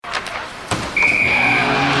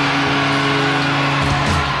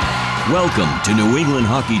Welcome to New England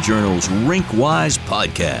Hockey Journal's Rink-Wise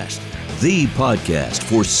podcast, the podcast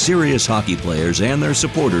for serious hockey players and their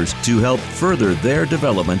supporters to help further their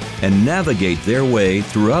development and navigate their way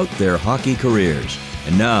throughout their hockey careers.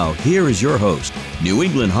 And now, here is your host, New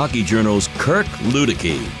England Hockey Journal's Kirk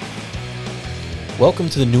Luedeke. Welcome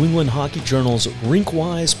to the New England Hockey Journal's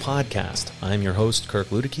Rink-Wise podcast. I'm your host, Kirk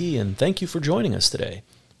Luedeke, and thank you for joining us today.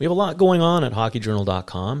 We have a lot going on at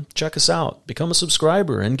hockeyjournal.com. Check us out, become a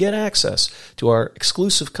subscriber, and get access to our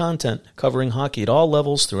exclusive content covering hockey at all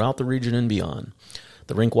levels throughout the region and beyond.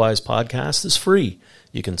 The Rink-Wise podcast is free.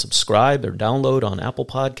 You can subscribe or download on Apple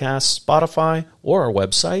Podcasts, Spotify, or our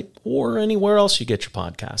website, or anywhere else you get your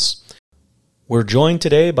podcasts. We're joined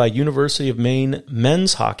today by University of Maine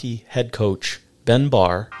men's hockey head coach Ben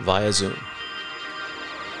Barr via Zoom.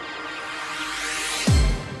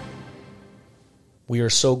 We are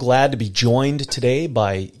so glad to be joined today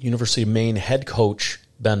by University of Maine head coach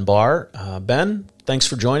Ben Barr. Ben, thanks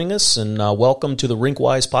for joining us, and welcome to the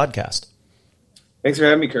Rink-Wise podcast. Thanks for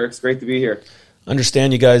having me, Kirk. It's great to be here.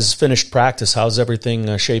 Understand you guys finished practice. How's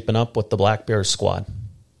everything shaping up with the Black Bears squad?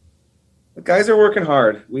 The guys are working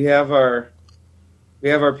hard. We have our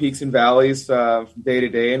peaks and valleys from day to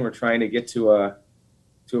day, and we're trying to get to a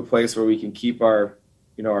place where we can keep our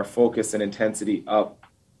focus and intensity up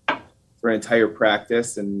for an entire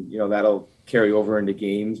practice, and that'll carry over into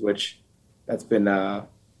games, which that's been an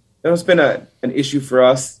issue for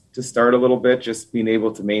us to start a little bit, just being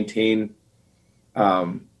able to maintain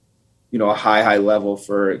a high level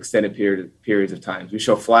for extended periods of time. We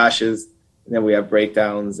show flashes, and then we have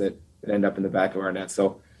breakdowns that end up in the back of our net.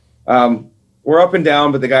 So we're up and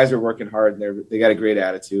down, but the guys are working hard, and they got a great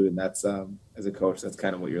attitude, and that's as a coach, that's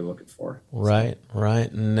kind of what you're looking for. Right.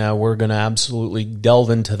 And now we're going to absolutely delve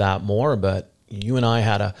into that more, but you and I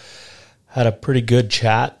had a pretty good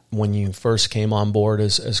chat when you first came on board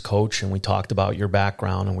as coach, and we talked about your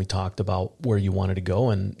background, and we talked about where you wanted to go,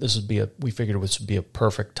 and we figured this would be a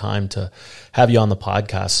perfect time to have you on the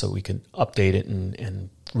podcast so we could update it and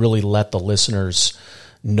really let the listeners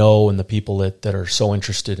know, and the people that are so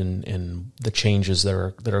interested in the changes that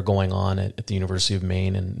are going on at the University of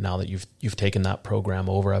Maine, and now that you've taken that program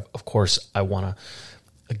over, of course, I want to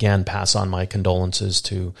again pass on my condolences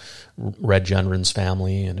to Red Gendron's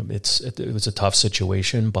family, and it was a tough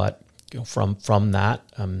situation, but from that,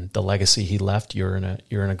 the legacy he left, you're in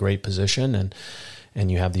a great position,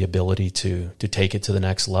 and you have the ability to take it to the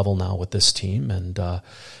next level now with this team. And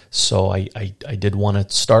so I did want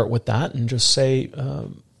to start with that and just say,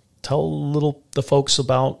 tell the folks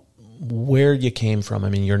about where you came from. I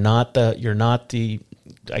mean, you're not the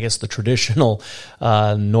I guess the traditional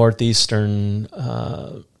Northeastern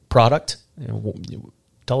product.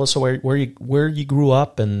 Tell us where you grew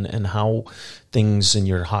up and how things in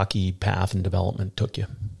your hockey path and development took you.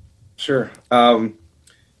 Sure.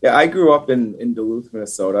 Yeah, I grew up in Duluth,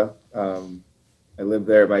 Minnesota. I lived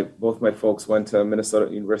there. Both my folks went to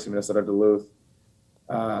University of Minnesota, Duluth.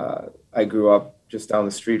 I grew up just down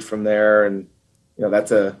the street from there, and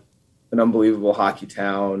that's an unbelievable hockey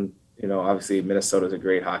town. Obviously Minnesota is a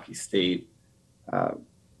great hockey state.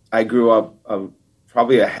 I grew up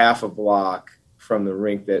probably a half a block from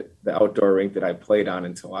the outdoor rink that I played on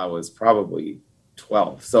until I was probably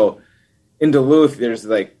 12. So in Duluth, there's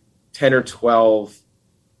like 10 or 12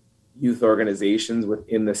 youth organizations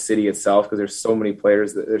within the city itself, because there's so many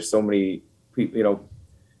players players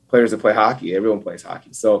that play hockey. Everyone plays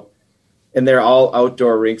hockey. So, and they're all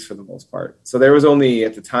outdoor rinks for the most part. So there was only,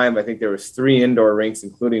 at the time, I think there was 3 indoor rinks,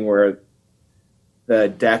 including where the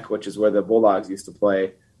deck, which is where the Bulldogs used to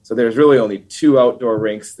play. So there's really only 2 outdoor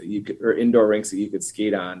rinks indoor rinks that you could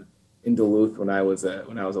skate on in Duluth when I was a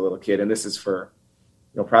little kid. And this is for,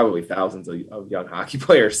 probably thousands of young hockey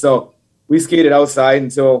players. So we skated outside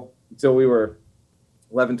until we were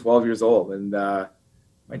 11, 12 years old. And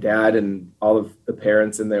my dad and all of the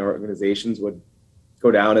parents in the organizations would go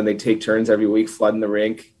down, and they'd take turns every week flooding the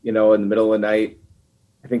rink, in the middle of the night.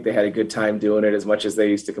 I think they had a good time doing it, as much as they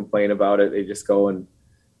used to complain about it. They just go and,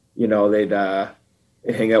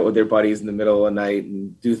 they'd hang out with their buddies in the middle of the night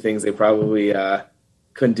and do things they probably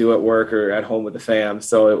couldn't do at work or at home with the fam.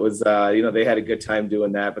 So it was, they had a good time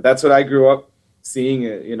doing that. But that's what I grew up seeing.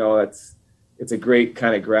 It's a great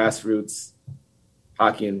kind of grassroots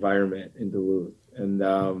hockey environment in Duluth. And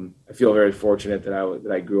I feel very fortunate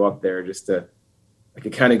that I grew up there, I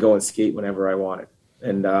could kind of go and skate whenever I wanted.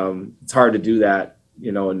 And it's hard to do that,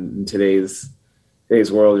 in today's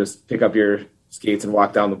world. Just pick up your skates and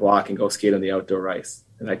walk down the block and go skate on the outdoor ice.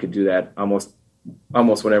 And I could do that almost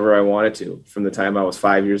whenever I wanted to, from the time I was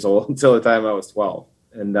 5 years old until the time I was 12.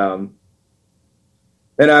 And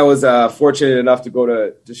then I was fortunate enough to go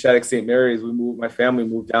to Shattuck St. Mary's. My family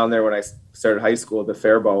moved down there when I started high school at the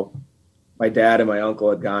Faribault. My dad and my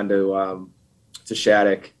uncle had gone to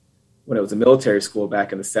Shattuck when it was a military school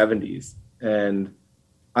back in the 70s. And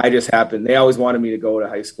I just happened, they always wanted me to go to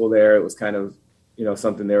high school there. It was kind of,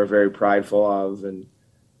 something they were very prideful of. And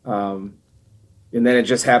then it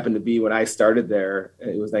just happened to be when I started there,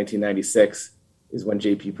 it was 1996, is when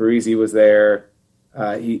JP Parisi was there.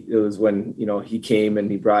 It was when, he came and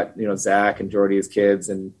he brought, Zach and Jordy, his kids,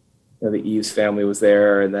 and the Eves family was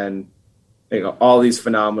there. And then, all these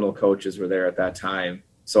phenomenal coaches were there at that time.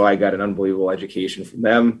 So I got an unbelievable education from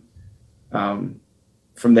them.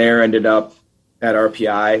 From there, ended up at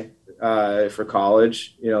RPI for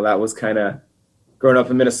college. That was kind of growing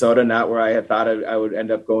up in Minnesota, not where I had thought I would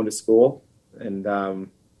end up going to school. And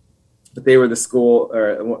but they were the school,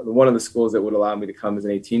 or one of the schools that would allow me to come as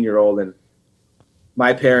an 18-year-old. And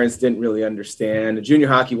my parents didn't really understand. Junior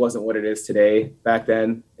hockey wasn't what it is today. Back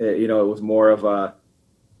then, it was more of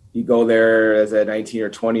you go there as a 19 or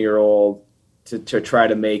 20-year-old to try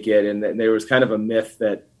to make it. And there was kind of a myth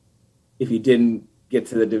that if you didn't get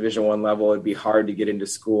to the Division I level, it'd be hard to get into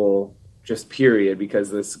school, just period,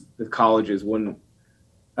 because the colleges wouldn't,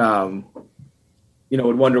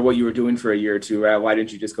 would wonder what you were doing for a year or two, right? Why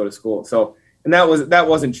didn't you just go to school? So, and that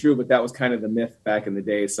wasn't true, but that was kind of the myth back in the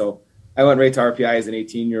day. So I went right to RPI as an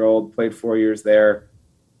 18-year-old, played 4 years there.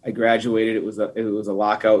 I graduated. It was a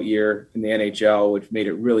lockout year in the NHL, which made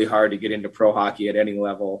it really hard to get into pro hockey at any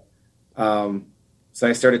level. So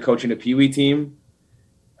I started coaching a Pee Wee team,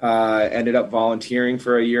 ended up volunteering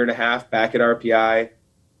for a year and a half back at RPI,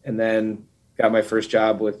 and then got my first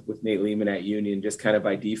job with Nate Lehman at Union, just kind of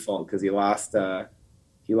by default, because he lost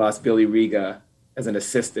Billy Riga as an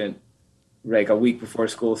assistant like a week before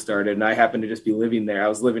school started, and I happened to just be living there. I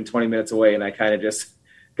was living 20 minutes away, and I kind of just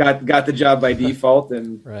got the job by default,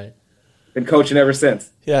 and right. Been coaching ever since.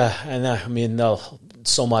 Yeah, and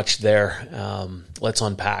so much there. Let's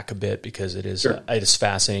unpack a bit, because it is Sure. It is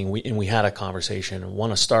fascinating. We had a conversation. I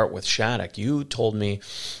want to start with Shattuck. You told me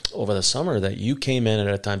over the summer that you came in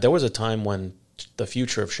at a time. There was a time when the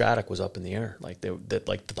future of Shattuck was up in the air. Like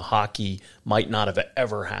the hockey might not have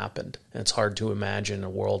ever happened. And it's hard to imagine a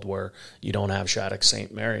world where you don't have Shattuck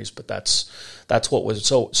St. Mary's. But that's what was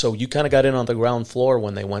so. You kind of got in on the ground floor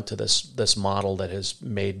when they went to this model that has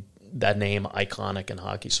made that name iconic in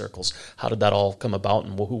hockey circles. How did that all come about,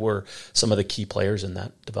 and who were some of the key players in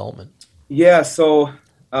that development? Yeah, so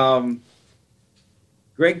Greg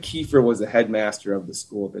Kiefer was the headmaster of the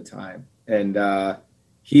school at the time, and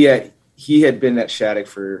he had been at Shattuck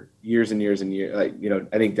for years and years and years,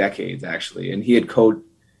 I think decades actually, and he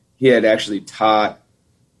had actually taught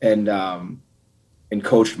and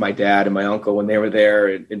coached my dad and my uncle when they were there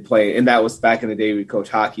and play. And that was back in the day, we'd coach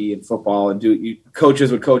hockey and football, and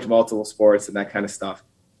coaches would coach multiple sports and that kind of stuff.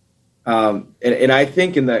 And I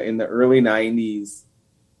think in the early 90s,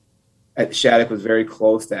 Shattuck was very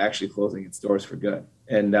close to actually closing its doors for good.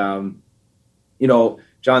 And,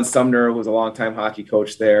 John Sumner was a longtime hockey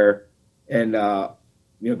coach there, and,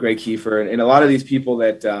 Greg Kiefer and a lot of these people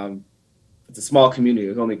that, it's a small community.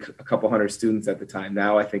 There was only a couple hundred students at the time.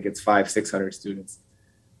 Now I think it's 500-600 students.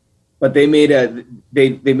 But they made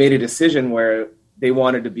a decision where they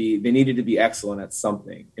needed to be excellent at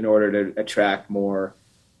something in order to attract more,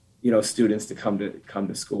 students to come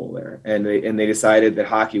to school there. And they decided that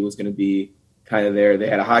hockey was going to be kind of there. They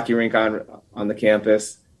had a hockey rink on the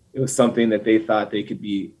campus. It was something that they thought they could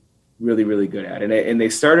be really, really good at. And they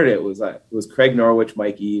started it was Craig Norwich,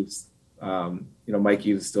 Mike Eves. Mike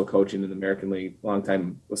Eves is still coaching in the American League,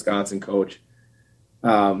 longtime Wisconsin coach.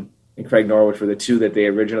 And Craig Norwich were the two that they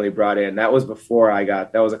originally brought in. That was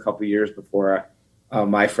that was a couple of years before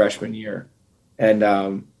my freshman year. And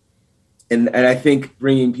I think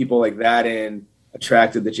bringing people like that in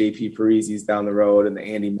attracted the JP Parisis down the road and the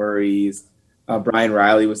Andy Murrays. Brian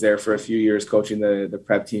Riley was there for a few years coaching the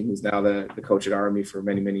prep team, who's now the coach at Army for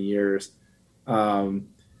many, many years. And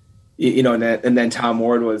then Tom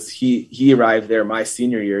Ward he arrived there my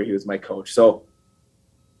senior year. He was my coach. So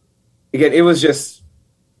again, it was just,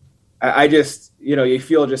 I just, you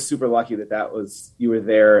feel just super lucky that you were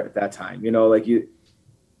there at that time, we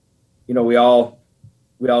all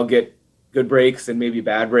get good breaks and maybe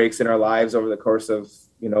bad breaks in our lives over the course of,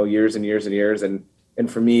 years and years and years. And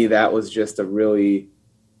for me, that was just a really,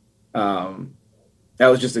 that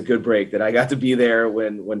was just a good break that I got to be there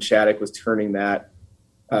when Shattuck was turning their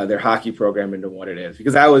hockey program into what it is,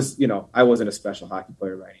 because I wasn't a special hockey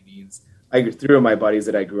player by any means. Three of my buddies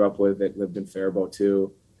that I grew up with that lived in Faribault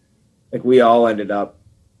too, like we all ended up,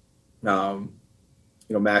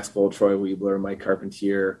 Max Bold, Troy Weebler, Mike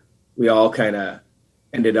Carpentier, we all kind of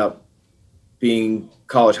ended up being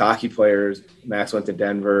college hockey players. Max went to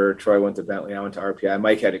Denver, Troy went to Bentley, I went to RPI.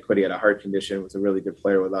 Mike had to quit. He had a heart condition, was a really good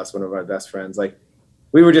player with us, one of our best friends. Like,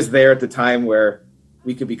 we were just there at the time where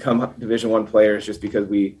we could become Division I players just because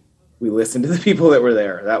we listened to the people that were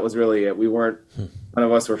there. That was really it. We weren't, none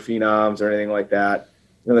of us were phenoms or anything like that.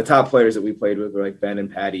 You know, the top players that we played with were like Ben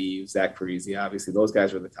and Patty, Zach Parisi. Obviously, those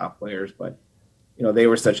guys were the top players, but you know, they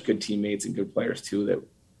were such good teammates and good players too that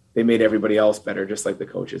they made everybody else better, just like the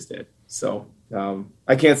coaches did. So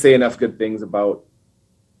I can't say enough good things about,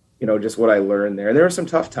 you know, just what I learned there. And there were some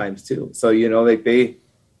tough times too. So, you know, like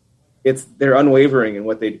they're unwavering in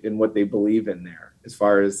what they believe in there, as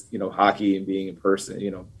far as, you know, hockey and being a person,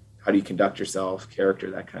 you know, how do you conduct yourself,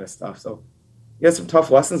 character, that kind of stuff. So you had some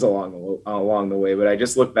tough lessons along the way, but I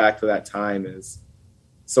just look back to that time as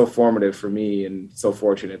so formative for me and so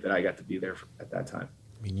fortunate that I got to be there at that time.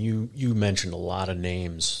 I mean, you mentioned a lot of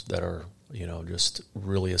names that are, you know, just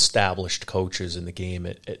really established coaches in the game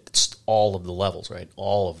at all of the levels, right?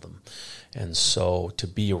 All of them. And so to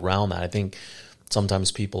be around that, I think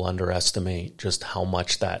sometimes people underestimate just how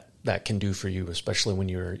much that can do for you, especially when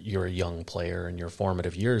you're a young player in your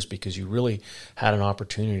formative years, because you really had an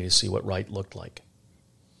opportunity to see what right looked like.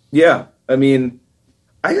 Yeah. I mean,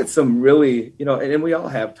 I had some really, you know, and we all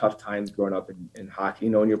have tough times growing up in hockey.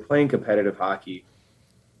 You know, when you're playing competitive hockey,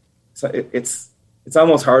 so it's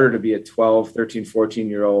almost harder to be a 12, 13,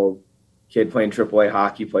 14-year-old kid playing AAA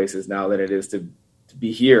hockey places now than it is to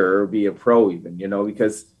be here or be a pro even, you know,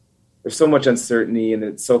 because there's so much uncertainty and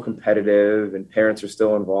it's so competitive and parents are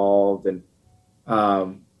still involved. And,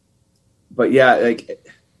 but yeah, like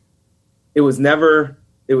it was never,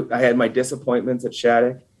 I had my disappointments at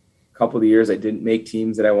Shattuck. A couple of years I didn't make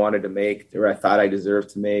teams that I wanted to make, or I thought I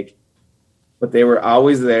deserved to make, but they were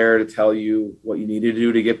always there to tell you what you needed to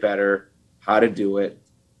do to get better, how to do it.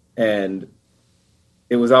 And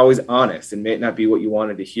it was always honest, and may not be what you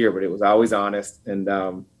wanted to hear, but it was always honest. And,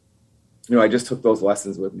 you know, I just took those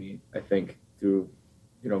lessons with me, I think, through,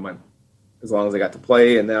 you know, as long as I got to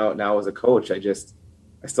play. And now as a coach, I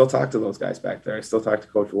still talk to those guys back there. I still talk to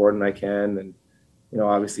Coach Warden. I can. And, you know,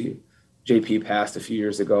 obviously JP passed a few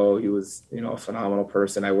years ago. He was, you know, a phenomenal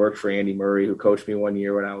person. I worked for Andy Murray, who coached me one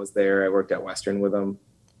year when I was there. I worked at Western with him.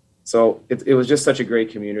 So it was just such a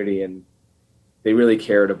great community, and they really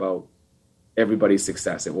cared about everybody's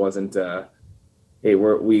success. It wasn't, hey,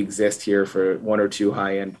 we exist here for one or two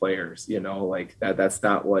high-end players, you know, like that. That's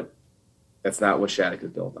not what Shattuck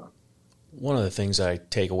is built on. One of the things I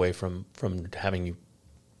take away from having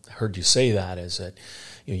heard you say that is that,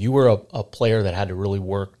 you know, you were a player that had to really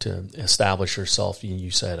work to establish yourself.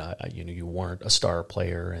 You said, you know, you weren't a star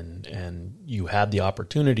player, and you had the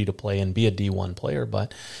opportunity to play and be a D1 player.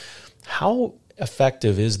 But how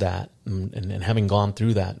effective is that? And having gone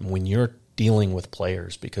through that, when you're dealing with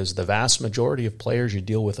players, because the vast majority of players you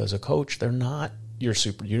deal with as a coach, they're not your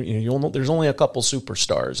there's only a couple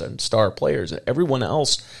superstars and star players. Everyone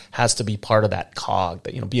else has to be part of that cog,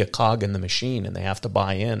 that, you know, be a cog in the machine, and they have to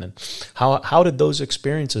buy in. And how did those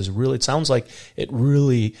experiences really, it sounds like it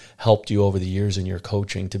really helped you over the years in your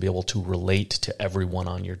coaching to be able to relate to everyone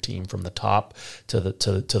on your team, from the top to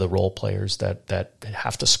the role players that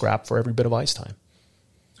have to scrap for every bit of ice time.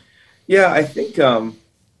 Yeah, I think,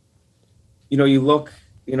 you know, you look,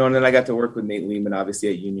 you know, and then I got to work with Nate Lehman, obviously,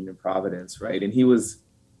 at Union and Providence, right? And he was,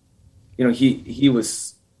 you know, he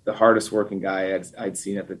was the hardest working guy I'd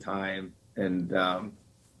seen at the time. And,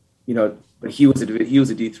 you know, but he was a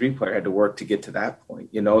D3 player, had to work to get to that point,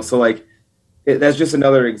 you know? So like, that's just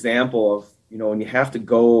another example of, you know, when you have to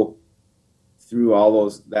go through all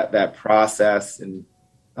that process. And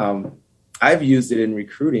I've used it in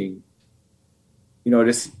recruiting. You know,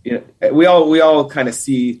 just, you know, we all kind of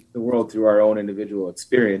see the world through our own individual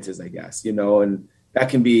experiences, I guess, you know, and that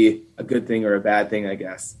can be a good thing or a bad thing, I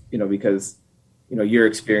guess, you know, because, you know, your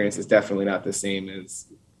experience is definitely not the same as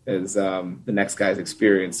the next guy's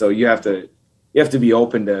experience. So you have to be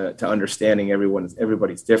open to understanding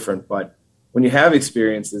everybody's different. But when you have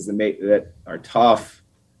experiences that are tough,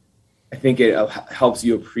 I think it helps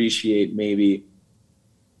you appreciate maybe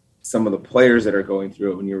some of the players that are going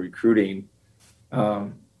through it when you're recruiting.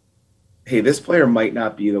 Hey, this player might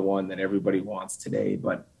not be the one that everybody wants today,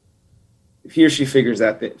 but if he or she figures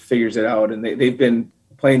it out, and they've been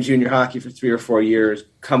playing junior hockey for 3 or 4 years,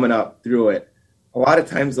 coming up through it, a lot of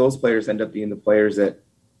times those players end up being the players that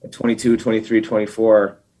at 22, 23,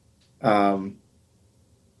 24,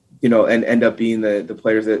 you know, and end up being the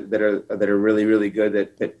players that are really, really good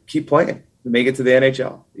that keep playing, make it to the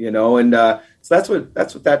NHL, you know? And so that's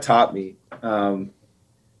what that taught me,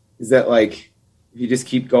 is that, like, if you just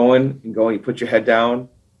keep going and going, you put your head down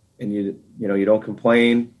and you don't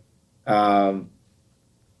complain.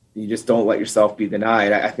 You just don't let yourself be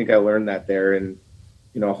denied. I think I learned that there, and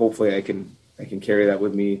hopefully I can carry that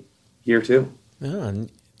with me here too. Yeah, and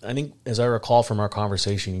I think, as I recall from our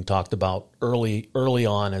conversation, you talked about early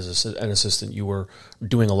on as an assistant, you were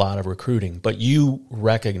doing a lot of recruiting, but you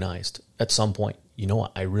recognized at some point,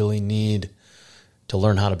 I really need to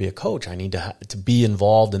learn how to be a coach. I need to be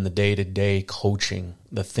involved in the day-to-day coaching,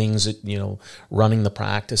 the things that, running the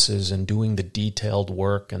practices and doing the detailed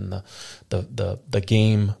work and the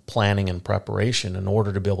game planning and preparation in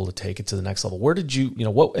order to be able to take it to the next level. Where did you,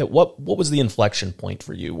 what was the inflection point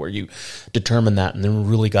for you where you determined that and then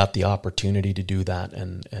really got the opportunity to do that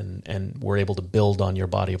and were able to build on your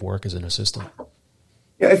body of work as an assistant?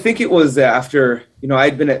 Yeah, I think it was after,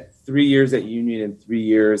 I'd been at 3 years at Union and 3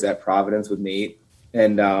 years at Providence with Nate.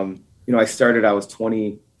 And, I started, I was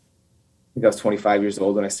 25 years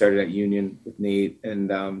old when I started at Union with Nate. And,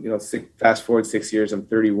 fast forward 6 years, I'm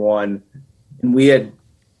 31. And we had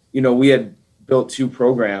built 2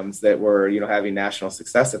 programs that were, having national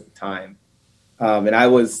success at the time. And I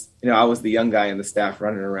was the young guy in the staff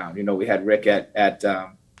running around. We had Rick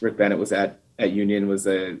Rick Bennett was at Union, was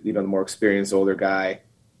the more experienced older guy.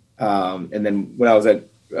 And then when I was at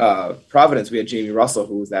Providence, we had Jamie Russell,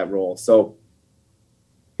 who was that role. So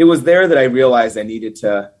it was there that I realized I needed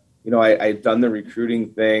to, I'd done the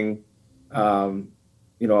recruiting thing. I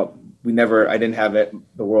didn't have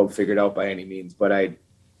the world figured out by any means, but I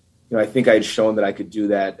think I'd shown that I could do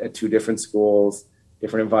that at 2 different schools,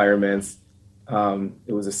 different environments.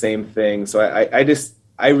 It was the same thing. So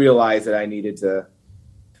I realized that I needed to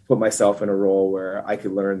put myself in a role where I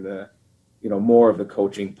could learn more of the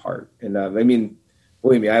coaching part. And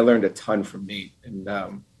believe me, I learned a ton from Nate,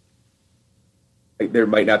 and there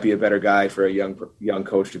might not be a better guy for a young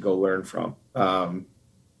coach to go learn from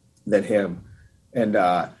than him. And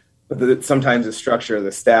but sometimes the structure of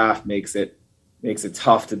the staff makes it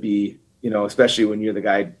tough to be, especially when you're the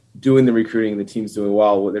guy doing the recruiting and the team's doing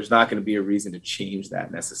well. There's not going to be a reason to change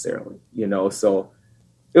that necessarily, So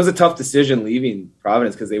it was a tough decision leaving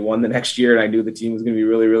Providence because they won the next year, and I knew the team was going to be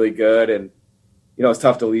really, really good. And it was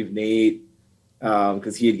tough to leave Nate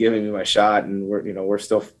because he had given me my shot, and we're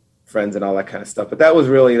still friends and all that kind of stuff. But that was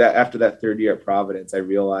really that after that 3rd year at Providence, I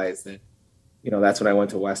realized that, that's when I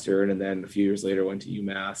went to Western, and then a few years later went to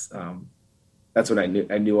UMass. That's when I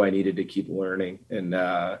knew I needed to keep learning, and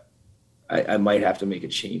I might have to make a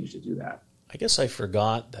change to do that. I guess I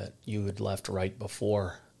forgot that you had left right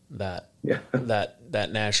before that. Yeah.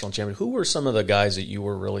 that national champion. Who were some of the guys that you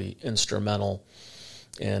were really instrumental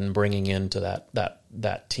in bringing into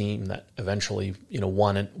that team that eventually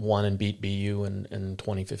won and beat BU in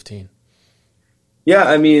 2015? Yeah,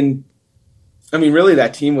 I mean, really,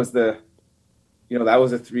 that team was that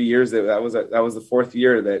was the 3 years that was the 4th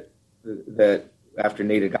year that after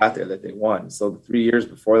Nate had got there that they won. So the 3 years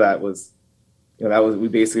before that was, we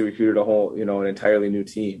basically recruited a whole an entirely new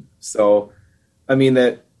team. So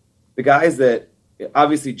that the guys that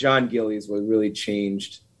obviously John Gillies really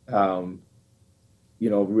changed.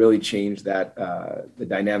 Really changed that the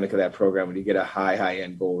dynamic of that program when you get a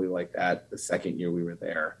high-end goalie like that the second year we were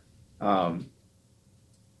there.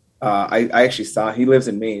 I actually saw, he lives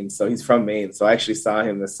in Maine, so he's from Maine. So I actually saw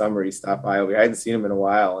him this summer. He stopped by over here. I hadn't seen him in a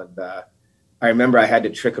while. And I remember I had to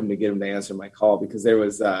trick him to get him to answer my call because there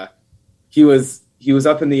was he was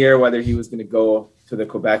up in the air whether he was going to go to the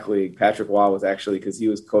Quebec League. Patrick Waugh was actually, because he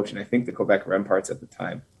was coaching, I think, the Quebec Remparts at the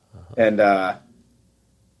time. Uh-huh. And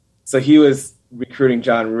so he was recruiting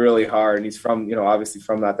John really hard, and he's from, obviously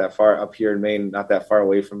from not that far up here in Maine, not that far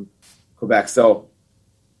away from Quebec. So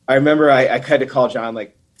I remember I had to call John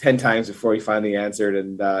like 10 times before he finally answered,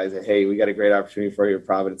 and I said, "Hey, we got a great opportunity for you at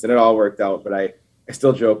Providence," and it all worked out. But I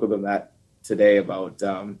still joke with him that today about,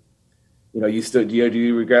 do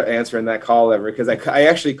you regret answering that call ever? Because I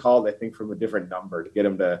actually called, I think, from a different number to get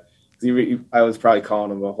him to. I was probably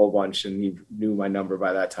calling him a whole bunch, and he knew my number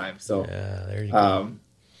by that time. So yeah, there you go.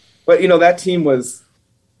 But that team was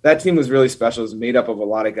really special. It was made up of a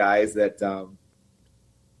lot of guys that, to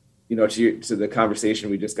the conversation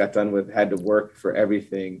we just got done with, had to work for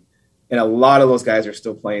everything, and a lot of those guys are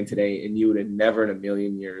still playing today. And you would have never in a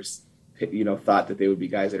million years, thought that they would be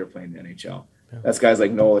guys that are playing the NHL. Yeah. That's guys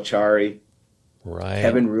like Noel Achari, right?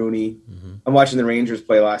 Kevin Rooney. Mm-hmm. I'm watching the Rangers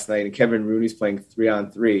play last night, and Kevin Rooney's playing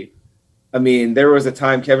 3-on-3. There was a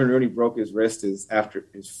time Kevin Rooney broke his wrist after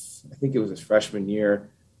I think it was his freshman year.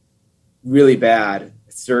 Really bad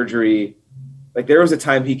surgery. Like there was a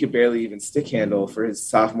time he could barely even stick handle for his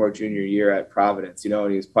sophomore, junior year at Providence,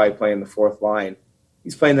 and he was probably playing the 4th line.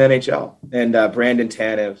 He's playing the NHL. And Brandon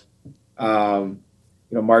Tanev,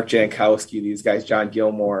 Mark Jankowski, these guys, John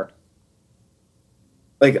Gilmore.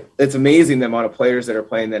 Like, it's amazing the amount of players that are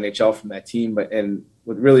playing the NHL from that team. And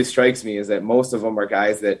what really strikes me is that most of them are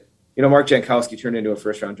guys that, Mark Jankowski turned into a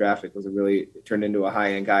first-round draft pick, turned into a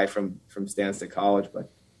high-end guy from Stansted College.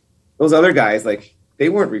 But those other guys, like, they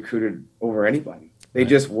weren't recruited over anybody. They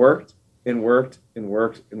just worked and worked and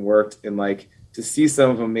worked and worked. And, like, to see some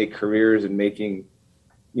of them make careers and making,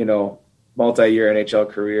 multi-year NHL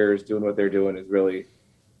careers doing what they're doing is really,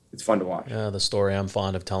 it's fun to watch. Yeah, the story I'm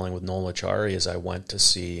fond of telling with Noel Acciari is I went to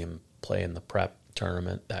see him play in the prep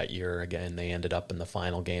tournament that year. Again, they ended up in the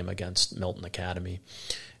final game against Milton Academy.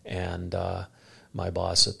 And my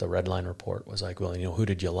boss at the Red Line Report was like, well, who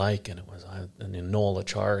did you like? And it was Noel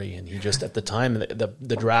Acciari. And he just, at the time,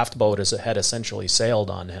 the draft boat had essentially sailed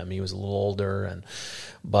on him. He was a little older.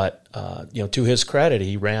 But to his credit,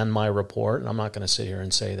 he ran my report. And I'm not going to sit here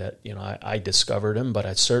and say that, I discovered him, but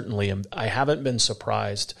I haven't been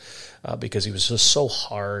surprised because he was just so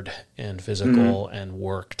hard and physical and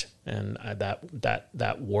worked. And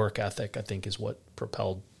that work ethic, I think, is what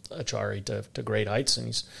propelled Acciari to great heights, and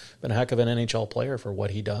he's been a heck of an NHL player for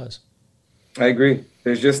what he does. I agree.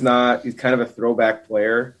 He's kind of a throwback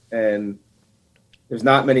player, and there's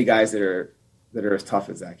not many guys that are as tough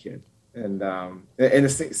as that kid. And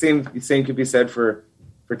the same could be said for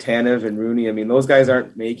Tanev and Rooney. I mean, those guys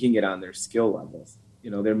aren't making it on their skill levels.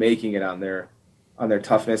 They're making it on their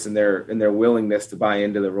toughness and their willingness to buy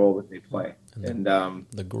into the role that they play. And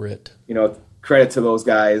the grit. Credit to those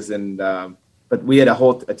guys. And but we had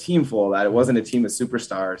a team full of that. It wasn't a team of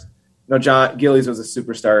superstars. John Gillies was a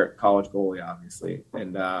superstar college goalie, obviously,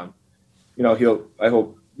 and I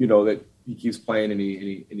hope that he keeps playing and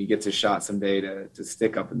he gets his shot someday to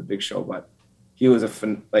stick up in the big show. But he was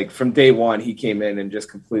from day one, he came in and just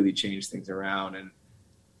completely changed things around. And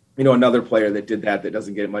another player that did that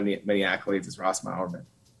doesn't get many accolades is Ross Mauerman.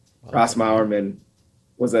 Wow. Ross Mauerman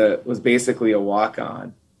was basically a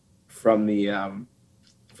walk-on from the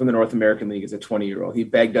North American League as a 20-year-old. He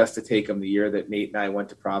begged us to take him the year that Nate and I went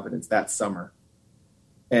to Providence that summer.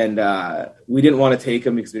 And we didn't want to take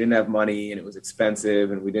him because we didn't have money and it was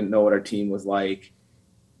expensive and we didn't know what our team was like.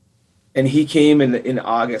 And he came in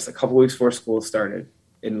August, a couple weeks before school started.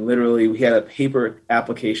 And literally we had a paper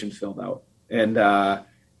application filled out. And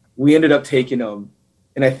we ended up taking him.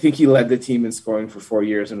 And I think he led the team in scoring for 4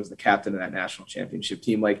 years and was the captain of that national championship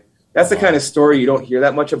team. Like, that's the kind of story you don't hear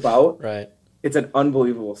that much about. Right. It's an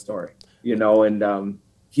unbelievable story, and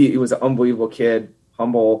he was an unbelievable kid,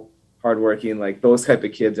 humble, hardworking. Like, those type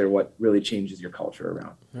of kids are what really changes your culture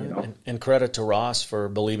around. And credit to Ross for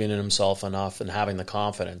believing in himself enough and having the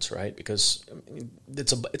confidence, right? Because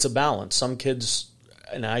it's a balance. Some kids,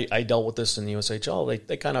 and I dealt with this in the USHL,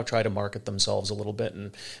 they kind of try to market themselves a little bit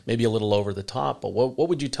and maybe a little over the top. But what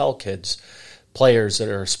would you tell players that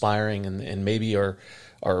are aspiring and maybe are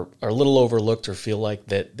a little overlooked or feel like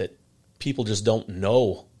that people just don't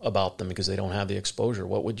know about them because they don't have the exposure?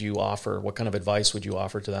 What would you offer? What kind of advice would you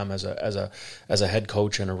offer to them as a head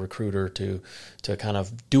coach and a recruiter to kind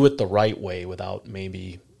of do it the right way without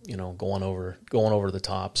maybe going over the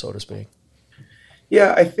top, so to speak?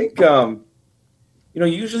 Yeah, I think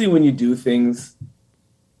usually when you do things,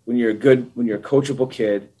 when you're a coachable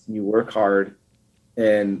kid and you work hard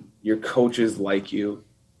and your coaches like you.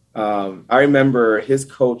 I remember his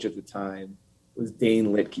coach at the time was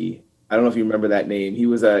Dane Litke. I don't know if you remember that name.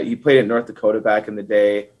 He played at North Dakota back in the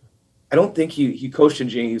day. I don't think he coached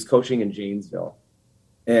he was coaching in Janesville.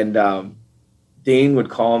 And Dane would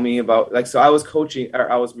call me about, so I was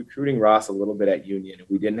recruiting Ross a little bit at Union, and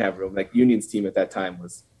we didn't have room. Like, Union's team at that time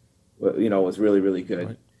was really, really good.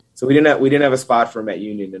 Right. So we didn't have a spot for him at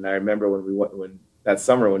Union. And I remember when that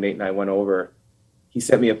summer when Nate and I went over, he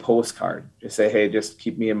sent me a postcard. Just say, hey, just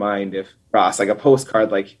keep me in mind if Ross, like a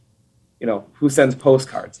postcard, like, who sends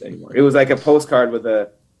postcards anymore? It was like a postcard with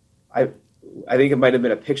I think it might have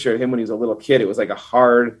been a picture of him when he was a little kid. It was like a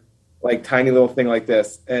hard, like, tiny little thing like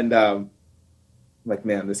this. And I'm like,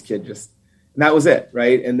 man, this kid and that was it.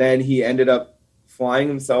 Right. And then he ended up flying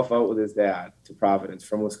himself out with his dad to Providence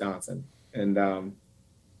from Wisconsin. And,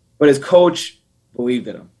 but his coach believed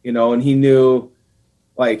in him, and he knew,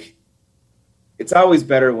 like, it's always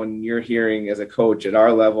better when you're hearing as a coach at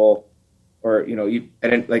our level, or,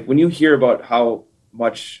 when you hear about how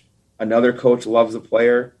much another coach loves a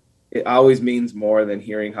player, it always means more than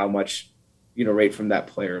hearing how much, right from that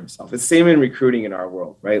player himself. It's the same in recruiting in our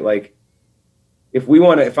world, right? Like, if I'm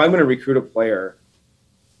going to recruit a player,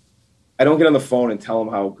 I don't get on the phone and tell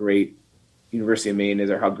them how great University of Maine is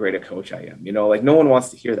or how great a coach I am. Like, no one wants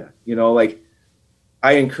to hear that. Like,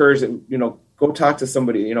 I encourage that, go talk to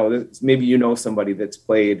somebody, maybe somebody that's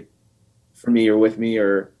played for me or with me,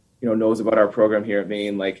 or knows about our program here at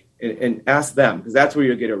Maine, like, and ask them, because that's where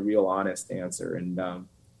you'll get a real honest answer. And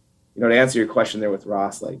to answer your question there with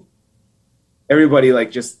Ross, like, everybody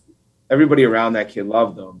around that kid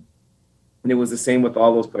loved them, and it was the same with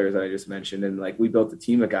all those players that I just mentioned. And like, we built a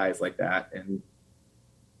team of guys like that, and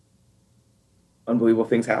unbelievable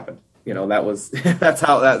things happened. That's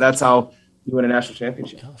how you win a national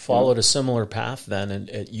championship. Followed a similar path then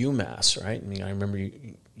at UMass, right? I mean, I remember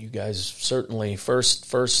you guys certainly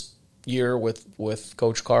first year with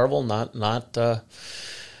Coach Carvel, not the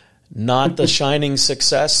shining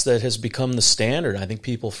success that has become the standard. I think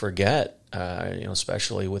people forget,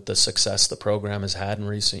 especially with the success the program has had in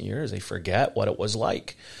recent years, they forget what it was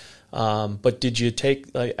like. But did you take?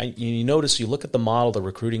 You notice, you look at the model, the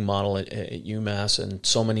recruiting model at UMass, and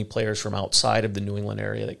so many players from outside of the New England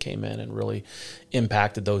area that came in and really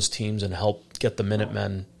impacted those teams and helped get the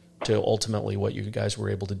Minutemen to ultimately what you guys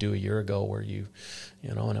were able to do a year ago, where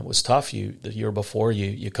and it was tough. The year before,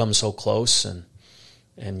 you come so close and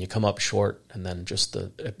you come up short, and then just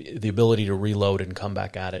the ability to reload and come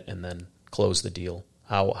back at it and then close the deal.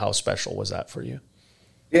 How special was that for you?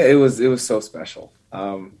 Yeah, it was so special.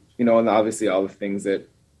 And obviously all the things that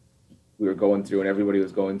we were going through and everybody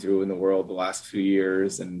was going through in the world the last few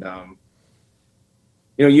years. And,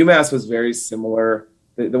 UMass was very similar.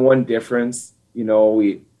 The one difference,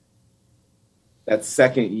 that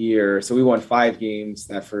second year, so we won 5 games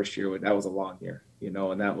that first year. That was a long year,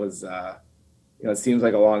 and that was, it seems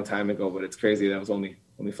like a long time ago, but it's crazy. That was only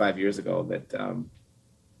 5 years ago that,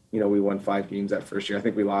 we won 5 games that first year. I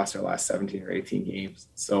think we lost our last 17 or 18 games.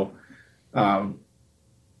 So, but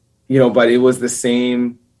it was the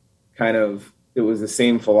same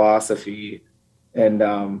philosophy, and,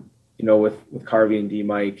 with Carvey and D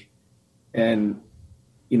Mike, and,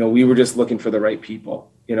 we were just looking for the right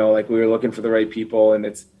people, we were looking for the right people, and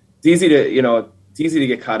it's easy to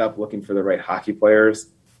get caught up looking for the right hockey players,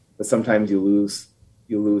 but sometimes you lose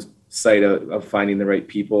sight of finding the right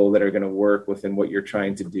people that are going to work within what you're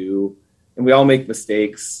trying to do. And we all make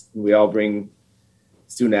mistakes, and we all bring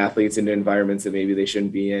student athletes into environments that maybe they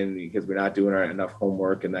shouldn't be in because we're not doing enough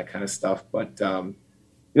homework and that kind of stuff. But, the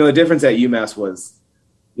difference at UMass was,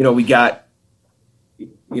 we got,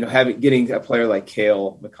 getting a player like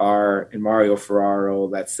Cale Makar and Mario Ferraro,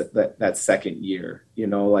 that second year,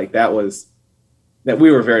 that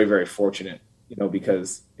we were very, very fortunate,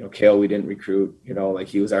 because, Cale, we didn't recruit, he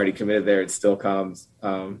was already committed there. It still comes.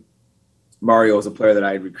 Mario was a player that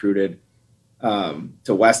I had recruited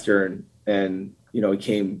to Western, and, he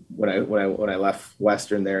came when I left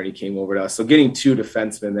Western there, and he came over to us. So getting 2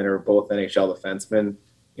 defensemen that are both NHL defensemen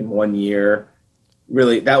in 1 year,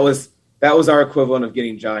 really, that was our equivalent of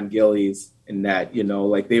getting John Gillies in net.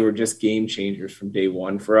 They were just game changers from day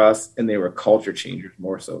one for us, and they were culture changers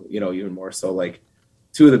more so. Even more so, like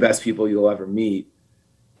 2 of the best people you'll ever meet.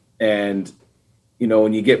 And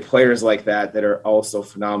when you get players like that are also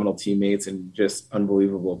phenomenal teammates and just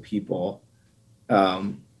unbelievable people,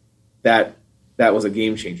 that was a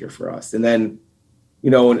game changer for us. And then,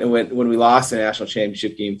 when we lost the national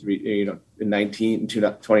championship game 3, in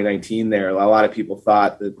 2019 there, a lot of people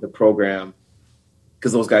thought that the program,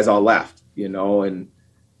 because those guys all left, and,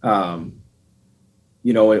 when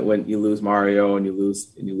you lose Mario and you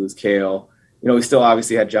lose Cale, we still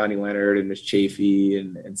obviously had Johnny Leonard and Mitch Chafee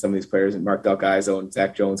and some of these players, and Mark Del Gaizo and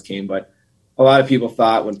Zach Jones came. But a lot of people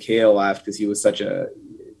thought when Cale left, because he was such a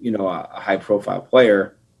high profile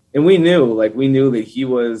player, and we knew that he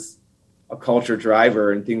was a culture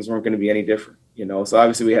driver and things weren't going to be any different, So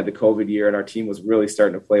obviously we had the COVID year, and our team was really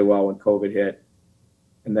starting to play well when COVID hit.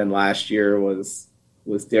 And then last year was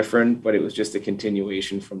different, but it was just a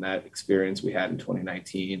continuation from that experience we had in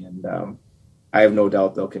 2019. And I have no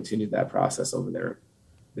doubt they'll continue that process over there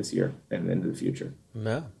this year and into the future.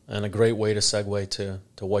 Yeah, and a great way to segue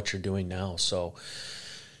to what you're doing now. So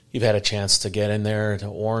you've had a chance to get in there to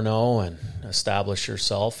Orono and establish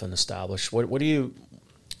yourself and establish what is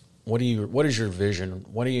your vision?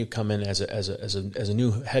 What do you come in as a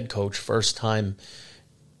new head coach, first time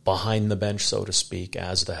behind the bench, so to speak,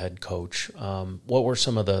 as the head coach? What were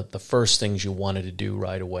some of the first things you wanted to do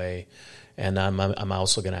right away? And I'm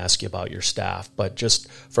also going to ask you about your staff, but just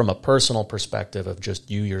from a personal perspective of just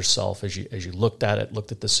you yourself, as you looked at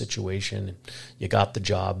the situation, and you got the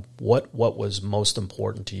job, what was most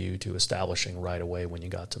important to you to establishing right away when you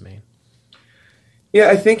got to Maine? Yeah,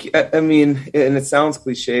 I think, and it sounds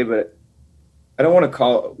cliche, but I don't want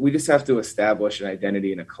to we just have to establish an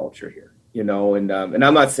identity and a culture here, and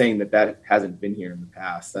I'm not saying that hasn't been here in the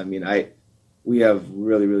past. We have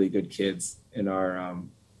really, really good kids in our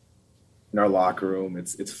locker room.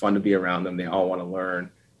 It's fun to be around them. They all want to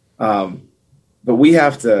learn. But we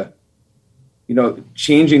have to,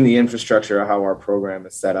 changing the infrastructure of how our program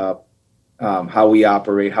is set up, how we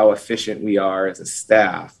operate, how efficient we are as a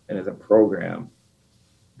staff and as a program.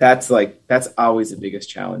 That's always the biggest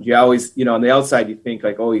challenge. You always, on the outside, you think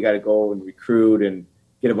like, oh, you got to go and recruit and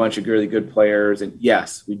get a bunch of really good players. And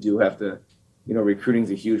yes, we do have to, recruiting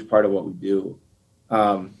is a huge part of what we do.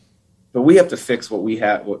 But we have to fix what we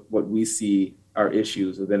have, what we see are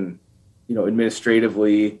issues within,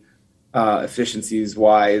 administratively, efficiencies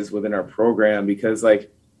wise within our program, because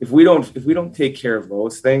like, if we don't take care of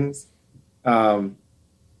those things,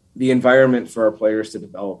 the environment for our players to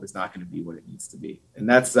develop is not going to be what it needs to be. And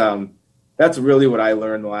that's really what I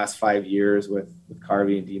learned the last 5 years with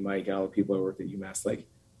Carvey and D-Mike and all the people that worked at UMass. Like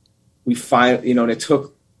we find, and it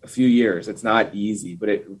took a few years. It's not easy,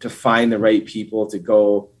 but to find the right people to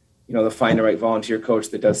go, to find the right volunteer coach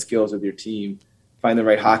that does skills with your team, find the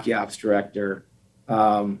right hockey ops director.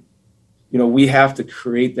 We have to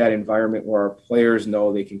create that environment where our players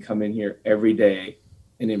know they can come in here every day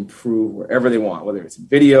and improve wherever they want, whether it's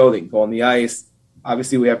video, they can go on the ice.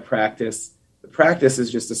 Obviously we have practice. The practice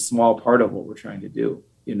is just a small part of what we're trying to do.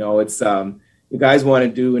 It's, the guys want to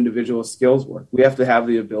do individual skills work. We have to have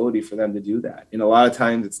the ability for them to do that. And a lot of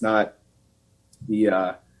times it's not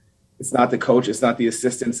the coach, it's not the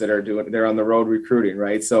assistants that are doing, they're on the road recruiting,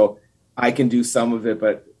 right? So I can do some of it,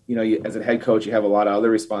 but as a head coach, you have a lot of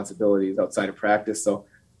other responsibilities outside of practice. So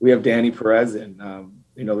we have Danny Perez and,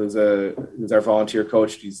 who's our volunteer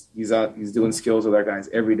coach. He's doing skills with our guys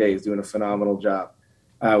every day. He's doing a phenomenal job.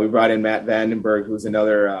 We brought in Matt Vandenberg, who's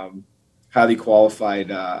another highly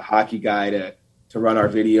qualified hockey guy to run our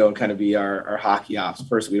video and kind of be our hockey ops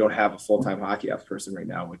person. We don't have a full-time hockey ops person right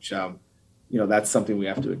now, which, that's something we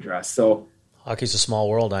have to address. So hockey's a small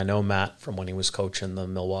world. I know Matt from when he was coaching the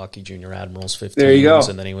Milwaukee Junior Admirals 15s. There you go.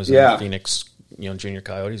 And then he was in Phoenix Junior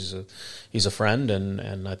Coyotes. He's a friend,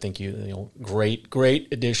 and I think great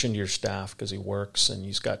addition to your staff because he works and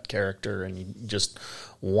he's got character and he just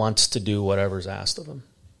wants to do whatever's asked of him.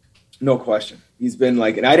 No question. He's been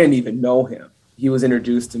and I didn't even know him. He was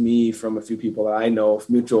introduced to me from a few people that I know,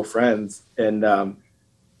 mutual friends, and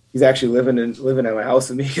he's actually living at my house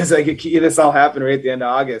with me because this all happened right at the end of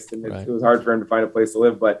August, and it was hard for him to find a place to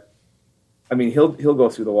live. But I mean, he'll go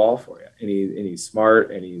through the wall for you, and he's smart,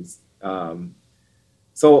 and he's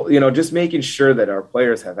so just making sure that our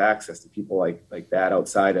players have access to people like that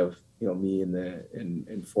outside of me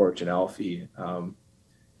and Forge and Alfie.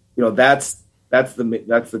 That's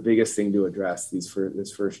the biggest thing to address this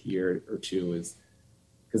first year or two, is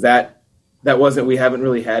because we haven't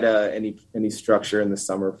really had any structure in the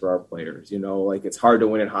summer for our players. It's hard to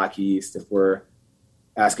win in Hockey East if we're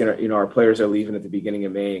asking our players are leaving at the beginning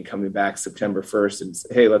of May and coming back September 1st and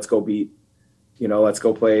say, hey, let's go let's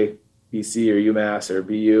go play BC or UMass or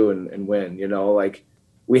BU and win.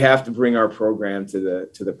 We have to bring our program to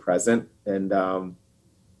the present, and those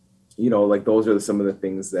are some of the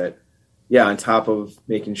things that, on top of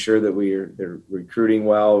making sure that they're recruiting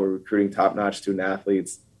well, we're recruiting top-notch student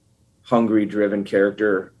athletes, hungry, driven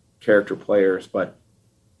character players. But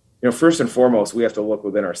first and foremost, we have to look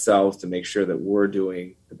within ourselves to make sure that we're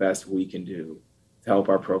doing the best we can do to help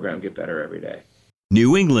our program get better every day.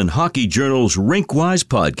 New England Hockey Journal's Rinkwise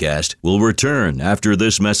podcast will return after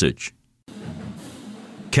this message.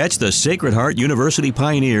 Catch the Sacred Heart University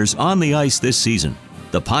Pioneers on the ice this season.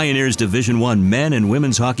 The Pioneers Division I men and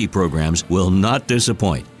women's hockey programs will not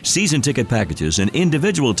disappoint. Season ticket packages and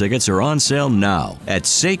individual tickets are on sale now at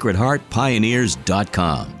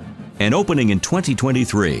sacredheartpioneers.com. And opening in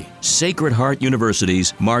 2023, Sacred Heart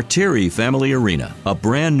University's Martiri Family Arena, a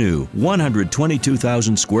brand new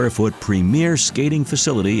 122,000 square foot premier skating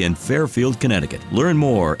facility in Fairfield, Connecticut. Learn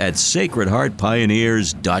more at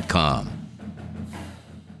sacredheartpioneers.com.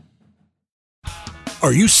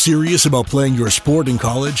 Are you serious about playing your sport in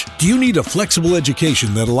college? Do you need a flexible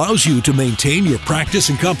education that allows you to maintain your practice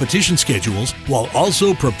and competition schedules while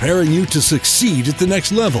also preparing you to succeed at the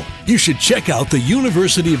next level? You should check out the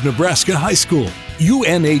University of Nebraska High School.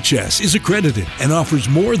 UNHS is accredited and offers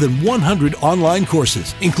more than 100 online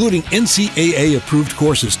courses, including NCAA-approved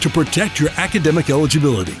courses to protect your academic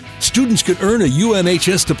eligibility. Students could earn a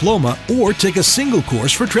UNHS diploma or take a single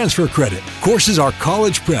course for transfer credit. Courses are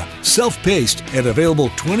college prep, self-paced, and available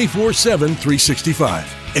 24/7,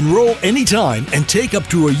 365. Enroll anytime and take up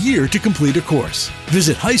to a year to complete a course.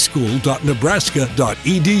 Visit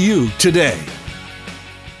highschool.nebraska.edu today.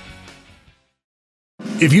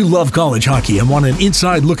 If you love college hockey and want an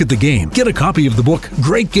inside look at the game, get a copy of the book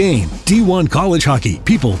Great Game, D1 College Hockey,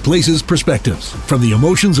 People, Places, Perspectives. From the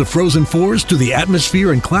emotions of Frozen Fours to the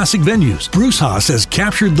atmosphere and classic venues, Bruce Haas has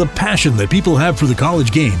captured the passion that people have for the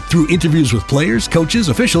college game through interviews with players, coaches,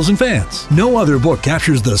 officials, and fans. No other book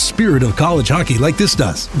captures the spirit of college hockey like this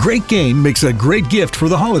does. Great Game makes a great gift for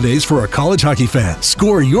the holidays for a college hockey fan.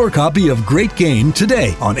 Score your copy of Great Game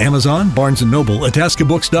today on Amazon, Barnes & Noble,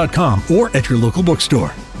 AtascaBooks.com, or at your local bookstore.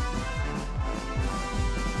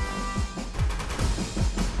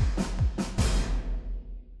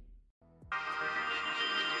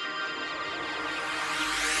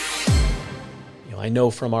 I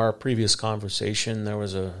know from our previous conversation there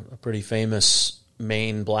was a pretty famous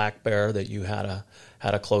Maine black bear that you had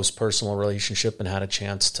a close personal relationship and had a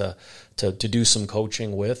chance to do some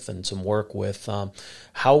coaching with and some work with.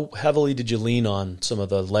 How heavily did you lean on some of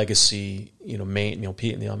the legacy, Maine?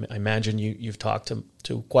 I imagine you've talked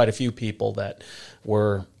to quite a few people that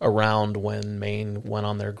were around when Maine went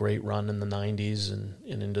on their great run in the 90s and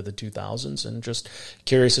into the 2000s, and just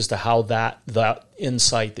curious as to how that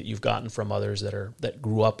insight that you've gotten from others that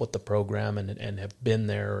grew up with the program and have been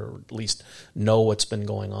there, or at least know what's been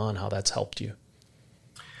going on, how that's helped you.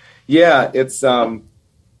 Yeah, it's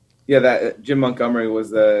that Jim Montgomery was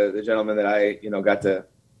the gentleman that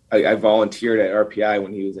I volunteered at RPI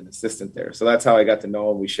when he was an assistant there. So that's how I got to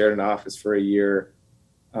know him. We shared an office for a year.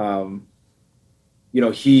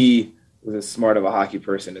 He was as smart of a hockey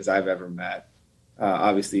person as I've ever met.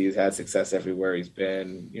 Obviously, he's had success everywhere he's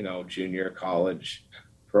been, junior, college,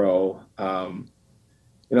 pro.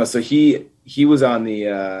 So he was on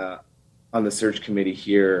the search committee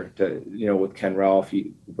here with Ken Ralph,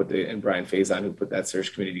 and Brian Faison, who put that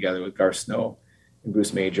search committee together with Garth Snow and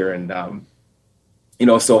Bruce Major. And,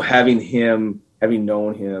 so having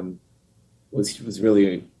known him was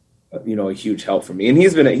really, a huge help for me. And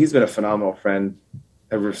he's been a phenomenal friend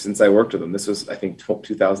ever since I worked with him. This was, I think,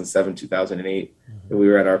 2007, 2008 that we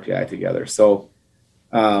were at RPI together. So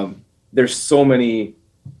there's so many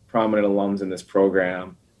prominent alums in this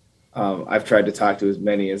program. I've tried to talk to as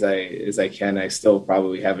many as I can. I still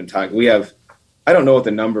probably haven't talked. I don't know what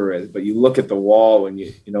the number is, but you look at the wall when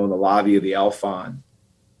in the lobby of the Alphon,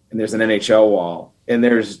 and there's an NHL wall, and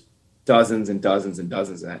there's dozens and dozens and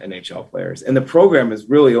dozens of NHL players. And the program has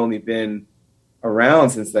really only been around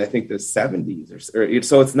since I think the 70s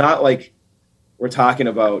so it's not like we're talking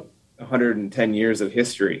about 110 years of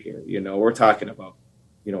history here. We're talking about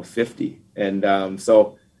 50. And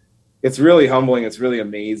so it's really humbling. It's really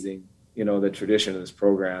amazing, the tradition of this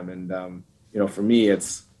program. And, for me,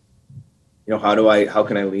 it's, how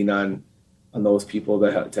can I lean on those people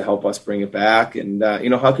to help us bring it back? And,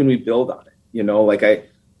 how can we build on it?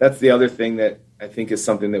 That's the other thing that I think is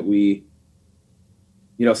something that we,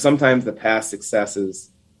 sometimes the past successes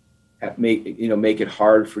make it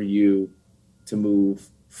hard for you to move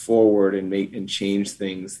forward and change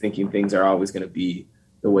things, thinking things are always going to be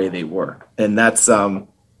the way they were. And that's, I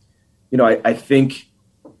think,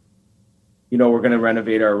 we're going to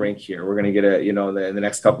renovate our rink here. We're going to get in the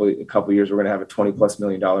next couple of years, we're going to have a $20+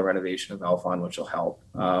 million renovation of Alphon, which will help.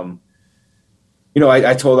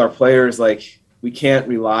 I told our players, we can't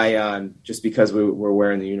rely on just because we're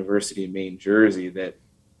wearing the University of Maine jersey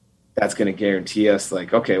that's going to guarantee us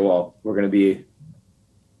okay, well, we're going to be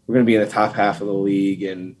in the top half of the league,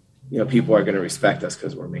 and people are going to respect us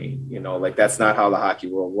because we're Maine. That's not how the hockey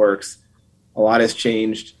world works. A lot has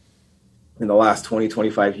changed in the last 20,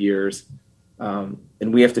 25 years. And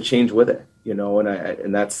we have to change with it,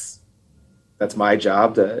 and that's my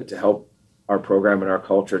job to help our program and our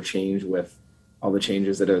culture change with all the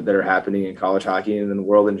changes that are happening in college hockey and in the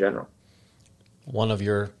world in general. One of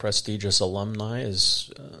your prestigious alumni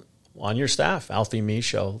is on your staff, Alfie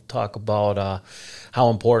Michaud. Talk about how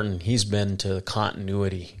important he's been to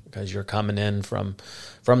continuity, because you're coming in from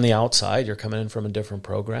the outside, you're coming in from a different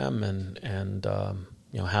program, and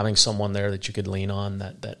having someone there that you could lean on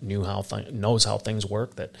that knows how things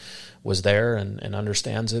work, that was there and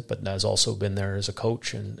understands it, but has also been there as a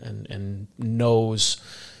coach and knows.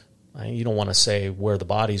 You don't want to say where the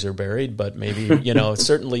bodies are buried, but maybe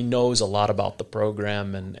certainly knows a lot about the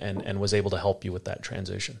program and was able to help you with that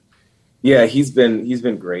transition. Yeah, he's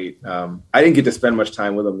been great. I didn't get to spend much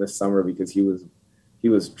time with him this summer because he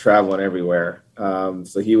was traveling everywhere.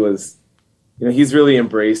 So he was, he's really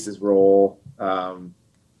embraced his role.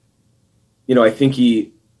 I think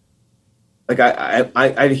he's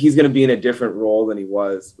going to be in a different role than he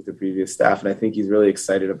was with the previous staff, and I think he's really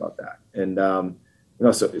excited about that. And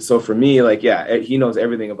so for me, he knows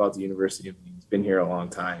everything about the University of Maine. He's been here a long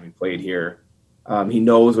time. He played here. He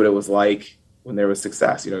knows what it was like when there was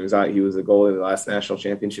success. He was a goalie of the last national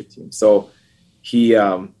championship team. So he,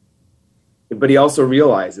 but he also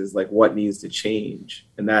realizes like what needs to change.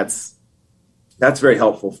 And that's very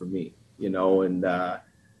helpful for me, and,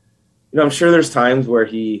 I'm sure there's times where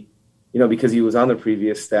he, because he was on the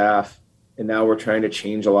previous staff and now we're trying to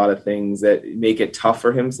change a lot of things that make it tough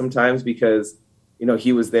for him sometimes because,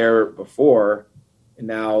 he was there before and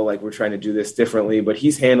now like we're trying to do this differently, but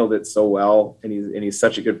he's handled it so well and he's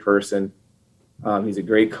such a good person. He's a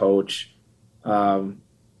great coach.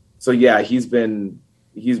 So yeah, he's been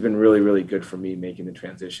really, really good for me making the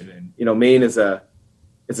transition. And, Maine it's a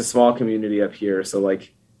small community up here. So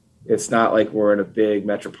like, it's not like we're in a big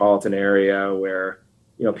metropolitan area where,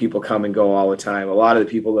 people come and go all the time. A lot of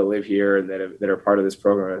the people that live here and that are part of this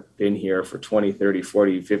program have been here for 20, 30,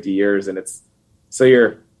 40, 50 years. And so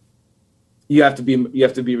you have to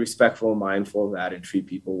be respectful and mindful of that and treat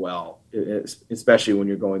people well, especially when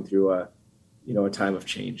you're going through a time of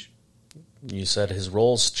change. You said his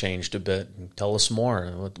role's changed a bit. Tell us more.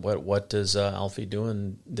 What is Alfie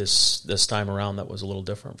doing this time around that was a little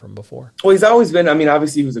different from before? Well, he's always been,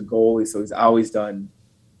 obviously he was a goalie, so he's always done,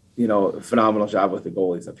 a phenomenal job with the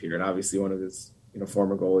goalies up here. And obviously one of his,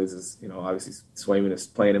 former goalies is, obviously Swayman is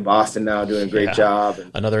playing in Boston now, doing a great job.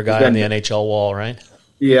 And another guy on the NHL wall, right?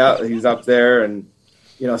 Yeah, he's up there. And,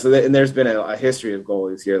 and there's been a history of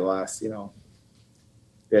goalies here the last,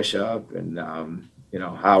 Bishop and,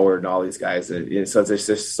 Howard and all these guys. So there's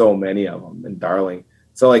just so many of them, and Darling.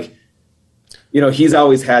 So like, he's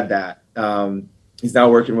always had that. He's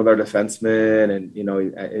now working with our defensemen,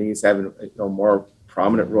 and he's having a more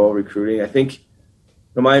prominent role recruiting. I think,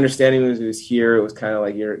 my understanding was he was here. It was kind of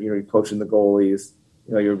like you're coaching the goalies.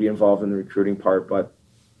 You'll be involved in the recruiting part, but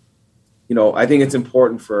I think it's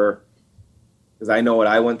important because I know what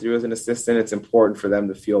I went through as an assistant. It's important for them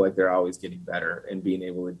to feel like they're always getting better and being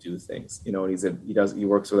able to do things. And he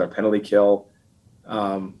works with our penalty kill,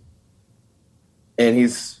 and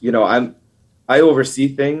he's I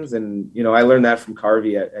oversee things, and I learned that from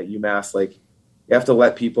Carvey at UMass. Like you have to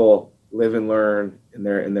let people live and learn in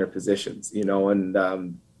their positions,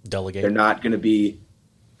 and delegate. They're not going to be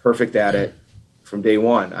perfect at it from day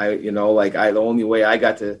one. The only way I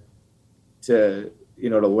got to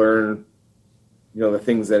learn, the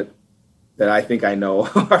things that I think I know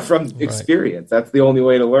are from experience. Right. That's the only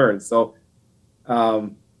way to learn. So,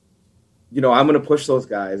 I'm going to push those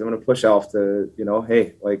guys. I'm going to push Alf to,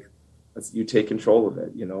 hey, like, you take control of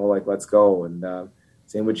it, like, let's go. And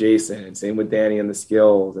same with Jason and same with Danny and the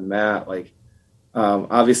skills and Matt. Like,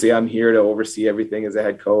 obviously I'm here to oversee everything as a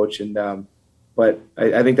head coach. And, but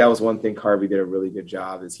I think that was one thing Carvey did a really good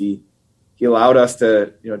job is he allowed us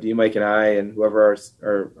to, D Mike and I and whoever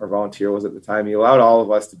our volunteer was at the time, he allowed all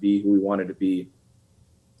of us to be who we wanted to be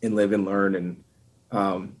and live and learn. And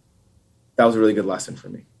that was a really good lesson for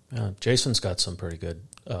me. Jason's got some pretty good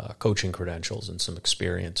coaching credentials and some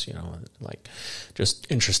experience, like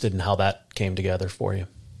just interested in how that came together for you.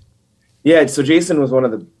 Yeah, so Jason was one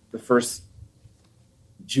of the first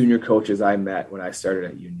junior coaches I met when I started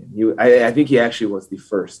at Union. I think he actually was the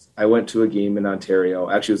first. I went to a game in Ontario.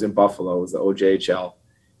 Actually, it was in Buffalo. It was the OJHL.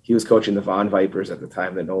 He was coaching the Vaughan Vipers at the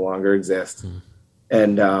time that no longer exist.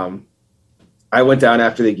 And I went down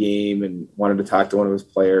after the game and wanted to talk to one of his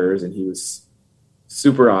players, and he was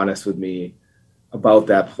super honest with me about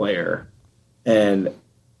that player. And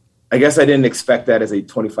I guess I didn't expect that as a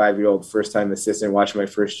 25-year-old first-time assistant watching my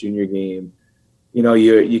first junior game.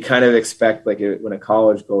 You kind of expect, like, when a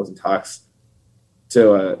college goes and talks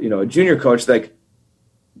to a junior coach, like,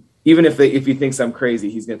 even if he thinks I'm crazy,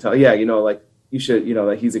 he's going to tell, like, you should,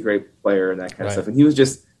 like, he's a great player and that kind of stuff. And he was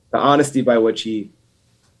just the honesty by which he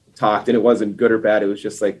talked, and it wasn't good or bad. It was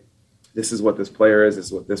just like, this is what this player is. This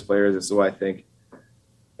is what this player is. This is what I think.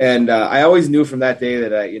 And I always knew from that day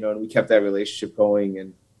that and we kept that relationship going.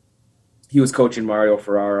 And he was coaching Mario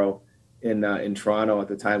Ferraro in Toronto at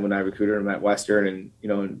the time when I recruited him at Western,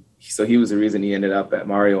 and so he was the reason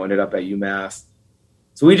Mario ended up at UMass.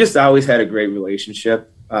 So we just always had a great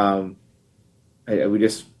relationship. We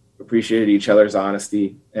just appreciated each other's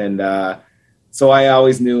honesty, and so I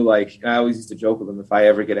always knew, like, I always used to joke with him, if I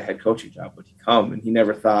ever get a head coaching job, would he come? And he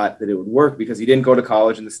never thought that it would work because he didn't go to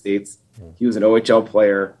college in the States. He was an OHL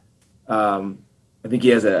player. I think he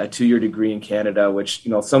has a 2-year degree in Canada, which,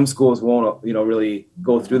 some schools won't, really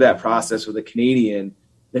go through that process with a Canadian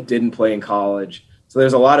that didn't play in college. So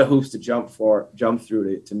there's a lot of hoops to jump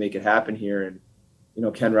through to make it happen here.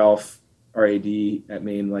 And, Ken Ralph, our AD at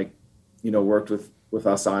Maine, worked with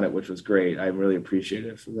us on it, which was great. I'm really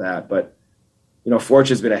appreciative for that. But, Forge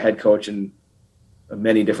has been a head coach in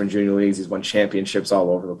many different junior leagues. He's won championships all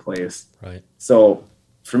over the place. Right. So,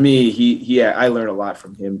 for me, I learn a lot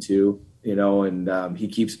from him too, and he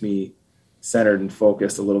keeps me centered and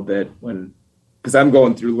focused a little bit because I'm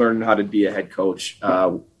going through learning how to be a head coach.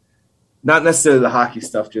 Not necessarily the hockey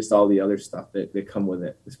stuff, just all the other stuff that come with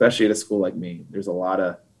it, especially at a school like Maine. There's a lot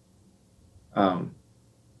of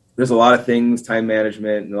things, time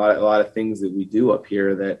management, and a lot of things that we do up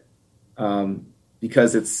here that,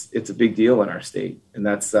 because it's a big deal in our state, and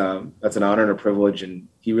that's an honor and a privilege. And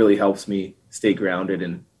he really helps me stay grounded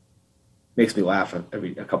and makes me laugh a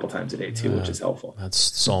couple times a day too, which is helpful. That's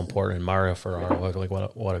so important. Mario Ferraro, like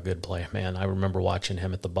what a good play, man. I remember watching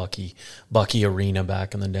him at the Bucky Arena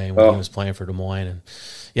back in the day when he was playing for Des Moines. And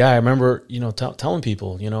yeah, I remember, telling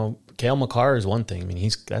people, Cale Makar is one thing. I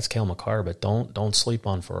mean, that's Cale Makar, but don't sleep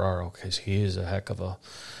on Ferraro, because he is a heck of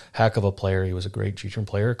a player. He was a great junior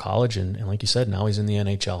player at college, and like you said, now he's in the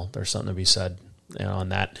NHL. There's something to be said, on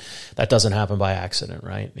that. That doesn't happen by accident,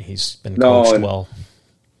 right? He's been coached well.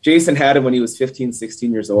 Jason had him when he was 15,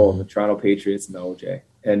 16 years old, the Toronto Patriots and the OJ.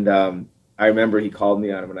 And I remember he called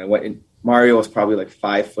me on him, and I went, and Mario was probably like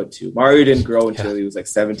 5'2". Mario didn't grow until he was like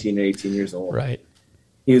 17 or 18 years old. Right.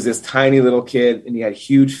 He was this tiny little kid, and he had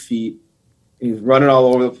huge feet. And he was running all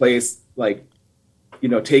over the place, like,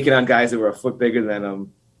 taking on guys that were a foot bigger than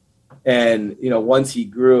him. And, once he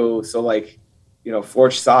grew, so like,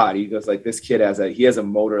 Forge saw it. He goes like, this kid has a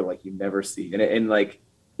motor like you never see. And like,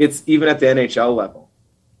 it's even at the NHL level.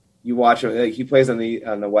 You watch him, like, he plays on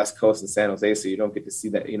the West Coast in San Jose, so you don't get to see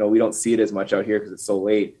that. We don't see it as much out here because it's so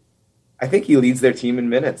late. I think he leads their team in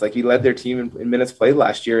minutes. Like, he led their team in minutes played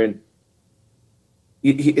last year, and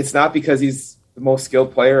it's not because he's the most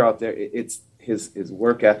skilled player out there. It's his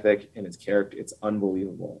work ethic and his character. It's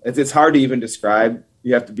unbelievable. It's hard to even describe.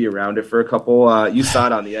 You have to be around it for a couple. You saw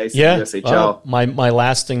it on the ice in the USHL. My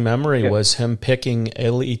lasting memory was him picking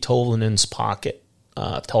Eeli Tolvanen's pocket.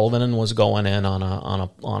 Tolvanen was going in on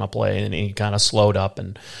a play, and he kind of slowed up,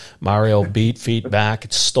 and Mario beat feet back,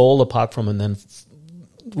 stole the puck from him, and then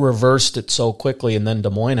reversed it so quickly, and then Des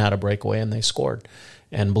Moines had a breakaway, and they scored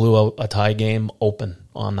and blew a tie game open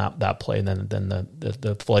on that play. And then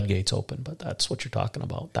the floodgates open. But that's what you're talking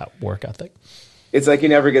about, that work ethic. It's like he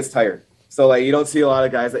never gets tired. So like, you don't see a lot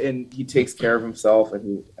of guys, and he takes care of himself,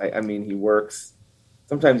 and he works.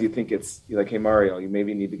 Sometimes you think it's like, hey, Mario, you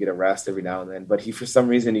maybe need to get a rest every now and then. But for some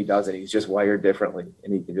reason, he doesn't. He's just wired differently,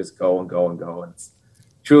 and he can just go and go and go. And it's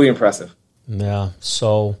truly impressive. Yeah.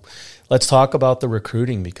 So let's talk about the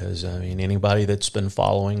recruiting, because, anybody that's been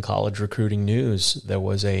following college recruiting news, there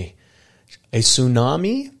was a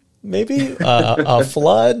tsunami, maybe a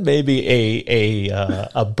flood, maybe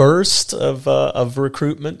a burst of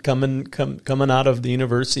recruitment coming out of the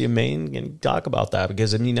University of Maine. And talk about that,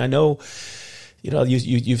 because, I know –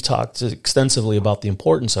 you've talked extensively about the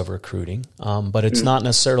importance of recruiting, but it's not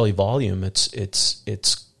necessarily volume.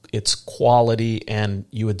 It's quality. And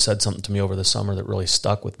you had said something to me over the summer that really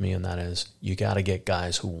stuck with me, and that is, you got to get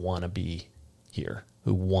guys who want to be here,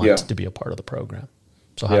 who want to be a part of the program.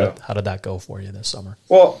 So how did that go for you this summer?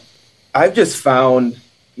 Well, I've just found,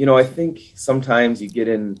 I think sometimes you get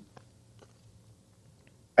in,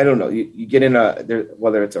 I don't know, you get in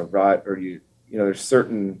whether it's a rut or there's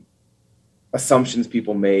certain assumptions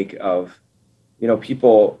people make of,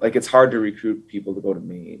 people, like, it's hard to recruit people to go to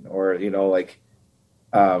Maine, or, no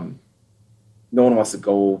one wants to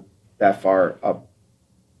go that far up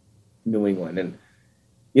New England. And,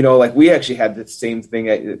 like, we actually had the same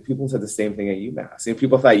thing people said the same thing at UMass. And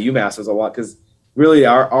people thought UMass was a lot, because really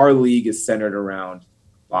our league is centered around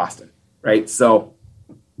Boston, right? So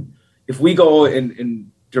if we go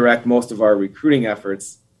and direct most of our recruiting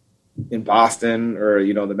efforts in Boston, or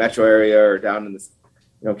the metro area, or down in this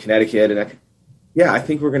Connecticut, and I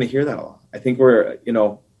think we're going to hear that a lot. I think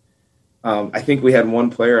I think we had one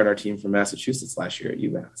player on our team from Massachusetts last year at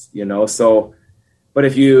UMass. So, but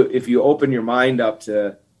if you open your mind up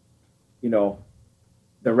to the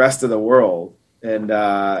rest of the world, and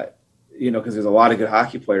because there's a lot of good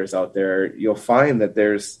hockey players out there, you'll find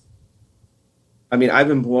that I've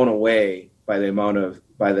been blown away by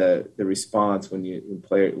the response when you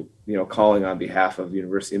play, calling on behalf of the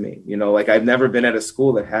University of Maine. Like, I've never been at a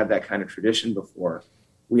school that had that kind of tradition before.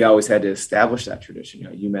 We always had to establish that tradition.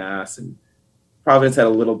 UMass and Providence had a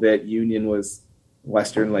little bit. Union was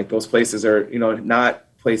Western. Like, those places are,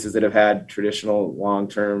 not places that have had traditional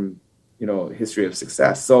long-term, history of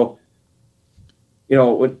success. So,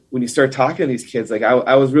 when you start talking to these kids, like,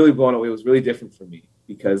 I was really blown away. It was really different for me,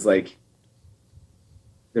 because, like,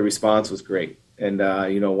 the response was great. And,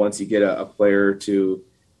 once you get a player or two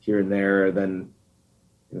here and there, then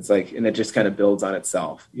it's like, and it just kind of builds on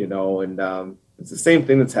itself, and it's the same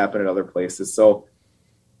thing that's happened at other places. So,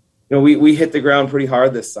 we hit the ground pretty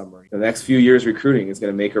hard this summer. The next few years recruiting is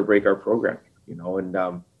going to make or break our program,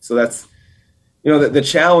 and so that's, the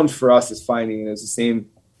challenge for us is finding, it was the same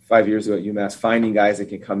 5 years ago at UMass, finding guys that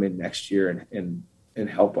can come in next year and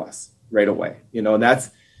help us right away, and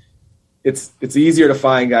that's, it's easier to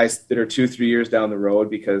find guys that are 2-3 years down the road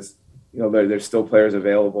because, there's still players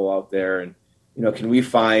available out there. And, can we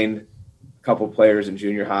find a couple players in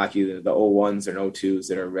junior hockey, the 01s and 02s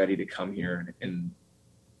that are ready to come here and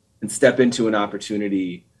step into an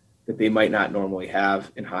opportunity that they might not normally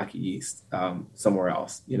have in Hockey East somewhere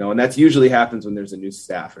else, and that's usually happens when there's a new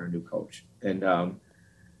staff or a new coach. And,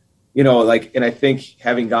 and I think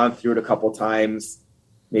having gone through it a couple times,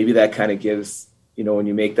 maybe that kind of gives, when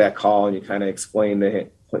you make that call and you kind of explain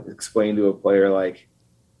to a player like,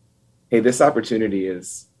 hey, this opportunity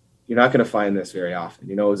you're not going to find this very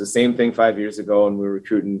often. It was the same thing 5 years ago when we were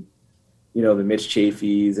recruiting, the Mitch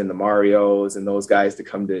Chaffees and the Marios and those guys to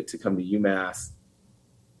come to UMass.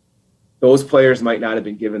 Those players might not have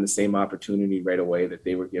been given the same opportunity right away that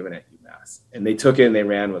they were given at UMass, and they took it and they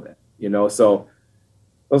ran with it. So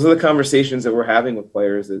those are the conversations that we're having with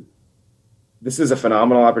players, that this is a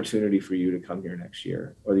phenomenal opportunity for you to come here next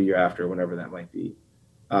year or the year after, whenever that might be.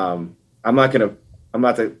 I'm not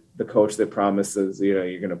the coach that promises,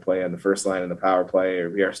 you're going to play on the first line in the power play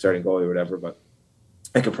or be our starting goalie or whatever, but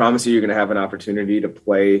I can promise you're going to have an opportunity to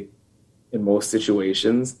play in most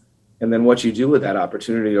situations. And then what you do with that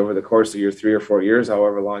opportunity over the course of your 3 or 4 years,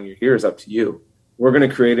 however long you're here, is up to you. We're going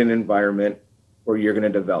to create an environment where you're going to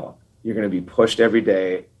develop. You're going to be pushed every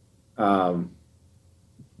day. When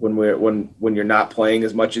you're not playing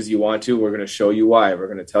as much as you want to, we're going to show you why. We're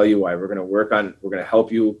going to tell you why. We're going to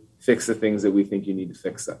help you fix the things that we think you need to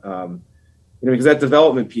fix. Because that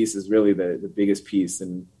development piece is really the biggest piece.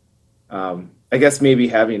 And I guess maybe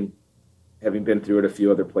having been through it a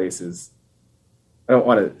few other places, I don't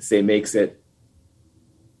want to say makes it,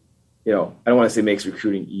 I don't want to say makes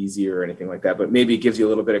recruiting easier or anything like that, but maybe it gives you a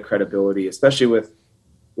little bit of credibility, especially with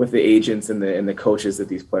the agents and the coaches that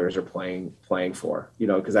these players are playing for,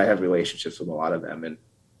 because I have relationships with a lot of them, and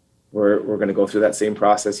we're going to go through that same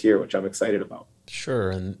process here, which I'm excited about.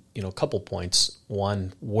 Sure. And, a couple points.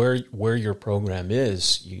 One, where your program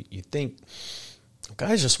is, you think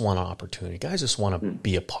guys just want an opportunity. Guys just want to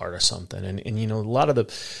be a part of something. And a lot of the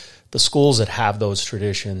schools that have those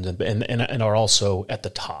traditions and are also at the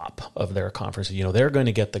top of their conference, they're going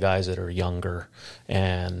to get the guys that are younger,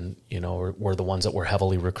 and we're the ones that were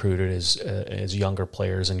heavily recruited as younger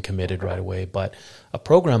players and committed right away. But a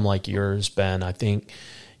program like yours, Ben, I think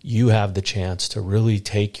you have the chance to really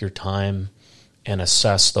take your time and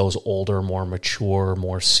assess those older, more mature,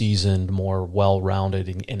 more seasoned, more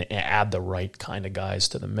well-rounded, and add the right kind of guys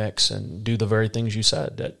to the mix and do the very things you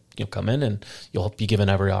said, that you'll come in and you'll be given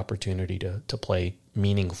every opportunity to play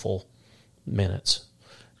meaningful minutes.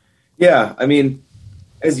 Yeah. I mean,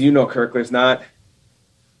 as you know, Kirk, there's not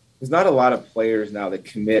a lot of players now that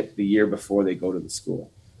commit the year before they go to the school,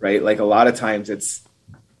 right? Like a lot of times it's,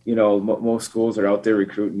 most schools are out there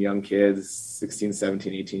recruiting young kids, 16,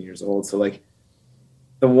 17, 18 years old. So like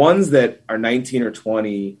the ones that are 19 or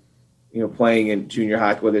 20, playing in junior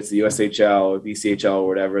hockey, whether it's the USHL or BCHL or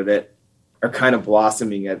whatever, that are kind of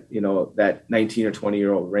blossoming at, that 19 or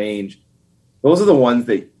 20-year-old range. Those are the ones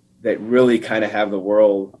that really kind of have the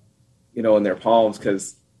world, in their palms,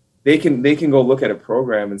 because they can go look at a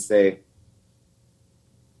program and say,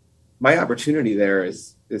 my opportunity there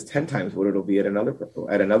is 10 times what it'll be at another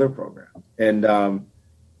program. And,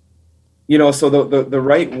 so the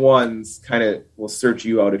right ones kind of will search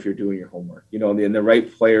you out if you're doing your homework, and the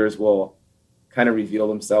right players will kind of reveal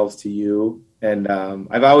themselves to you. And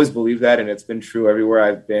I've always believed that, and it's been true everywhere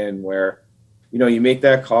I've been, where, you make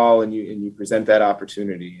that call and you present that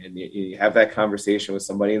opportunity and you have that conversation with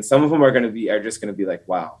somebody, and some of them are just going to be like,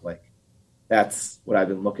 wow, like that's what I've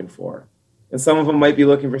been looking for. And some of them might be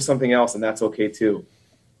looking for something else, and that's okay too.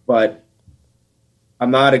 But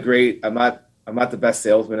I'm not the best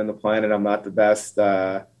salesman in the planet. I'm not the best,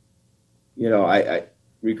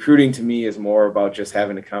 recruiting to me is more about just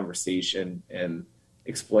having a conversation and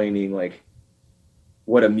explaining like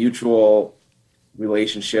what a mutual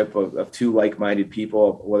relationship of two like-minded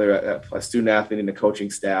people, whether a student athlete and a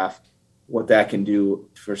coaching staff, what that can do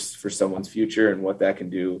for someone's future and what that can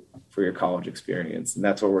do for your college experience. And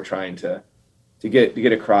that's what we're trying to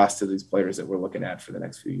get across to these players that we're looking at for the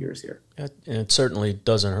next few years here. And it certainly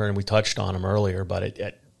doesn't hurt, and we touched on them earlier, but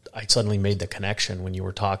I suddenly made the connection when you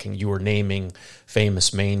were talking. You were naming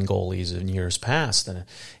famous Maine goalies in years past, and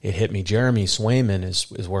it hit me. Jeremy Swayman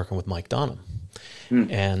is working with Mike Dunham.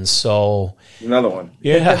 And so another one.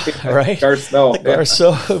 Yeah, right.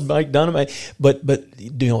 Garceau. Mike Dunham. But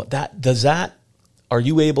are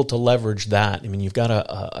you able to leverage that? I mean, you've got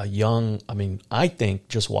a young, I think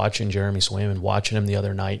just watching Jeremy Swayman, watching him the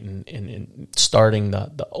other night and starting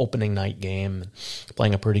the opening night game,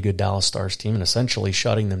 playing a pretty good Dallas Stars team and essentially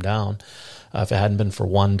shutting them down. If it hadn't been for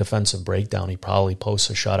one defensive breakdown, he probably posts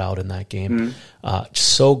a shutout in that game.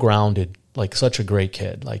 So grounded, like such a great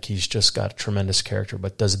kid. Like he's just got a tremendous character.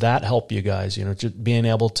 But does that help you guys? Just being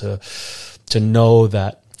able to know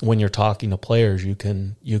that when you're talking to players, you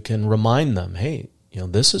can remind them, hey,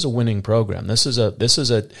 this is a winning program. This is a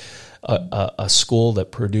school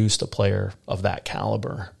that produced a player of that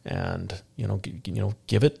caliber, and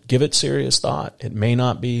give it serious thought. It may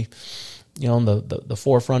not be in the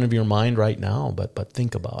forefront of your mind right now, but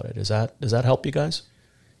think about it. Does that help you guys?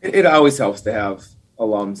 It always helps to have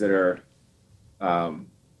alums that are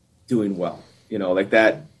doing well. Like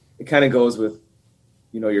that. It kind of goes with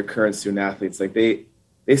your current student athletes. Like they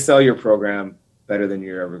sell your program better than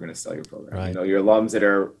you're ever going to sell your program. Right. Your alums that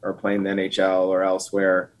are playing the NHL or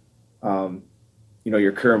elsewhere,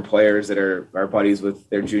 your current players that are buddies with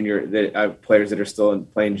their junior, players that are still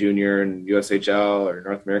playing junior and USHL or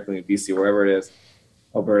North American League, BC, wherever it is,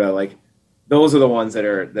 Alberta, like those are the ones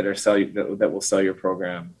that will sell your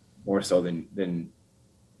program more so than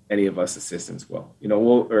any of us assistants will.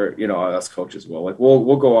 Us coaches will. Like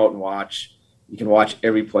we'll go out and watch. You can watch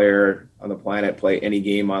every player on the planet play any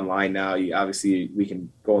game online now. We can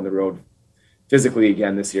go on the road physically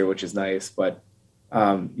again this year, which is nice. But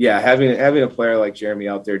having a player like Jeremy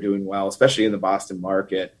out there doing well, especially in the Boston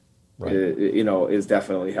market, right, is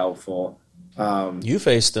definitely helpful. You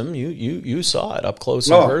faced him. You saw it up close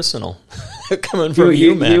and personal. Coming from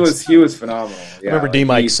you, man. He was phenomenal. Yeah, I remember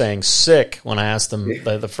D-Mike saying sick when I asked him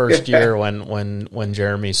the first year when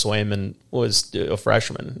Jeremy Swayman was a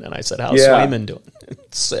freshman, and I said, "How's Swayman doing?"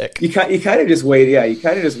 Sick. You kind of just waited. Yeah, you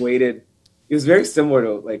kind of just waited. It was very similar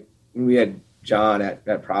to like when we had John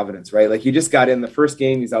at Providence, right? Like he just got in the first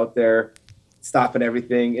game. He's out there stopping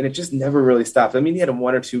everything, and it just never really stopped. I mean, he had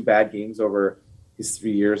one or two bad games over his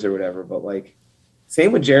 3 years or whatever, but like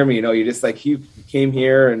same with Jeremy. You just like he came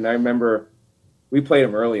here, and I remember we played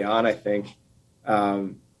him early on, I think, there at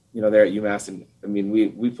UMass. And I mean,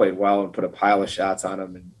 we played well and put a pile of shots on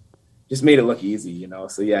him and just made it look easy,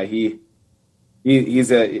 So yeah, I think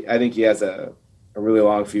he has a really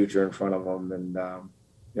long future in front of him. And,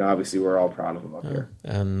 obviously we're all proud of him up here.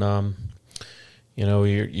 And,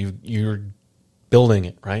 you're building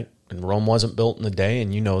it, right? And Rome wasn't built in a day,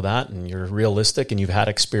 and you know that, and you're realistic, and you've had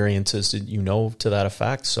experiences that to that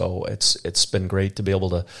effect. So it's been great to be able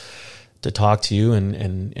to talk to you,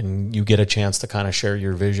 and you get a chance to kind of share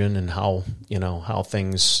your vision and how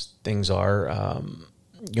things are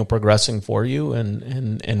progressing for you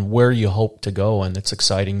and where you hope to go. And it's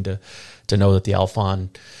exciting to know that the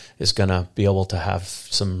Alphon is going to be able to have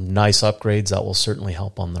some nice upgrades that will certainly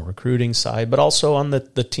help on the recruiting side, but also on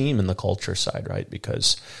the team and the culture side, right?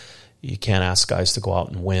 Because you can't ask guys to go out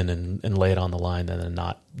and win and lay it on the line and then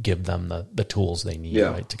not give them the tools they need,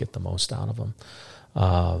 right, to get the most out of them.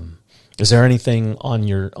 Is there anything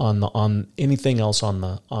on anything else on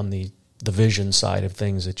the vision side of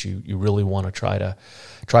things that you really want to try to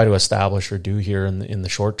establish or do here in the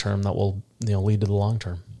short term that will lead to the long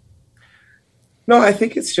term? No, I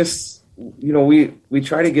think it's just we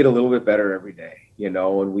try to get a little bit better every day,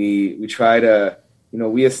 and we try to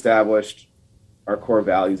we established our core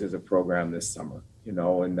values as a program this summer,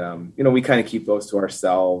 and we kind of keep those to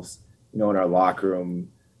ourselves, in our locker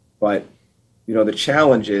room, but. The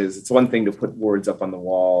challenge is it's one thing to put words up on the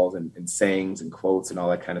walls and sayings and quotes and all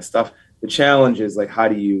that kind of stuff. The challenge is like, how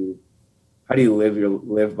do you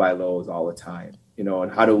live by those all the time,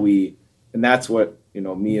 and how do we, and that's what,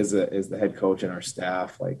 me as the head coach and our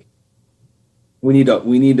staff, like we need to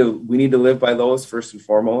live by those first and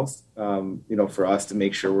foremost, for us to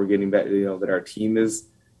make sure we're getting better, that our team is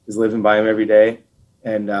living by them every day.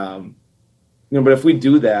 And, but if we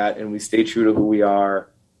do that and we stay true to who we are,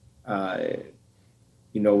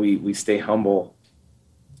 we stay humble.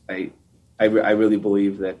 I really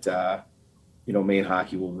believe that, Maine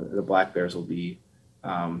hockey the Black Bears will be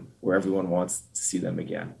where everyone wants to see them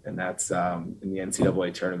again. And that's in the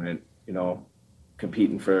NCAA tournament,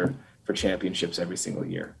 competing for championships every single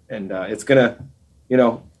year. And it's going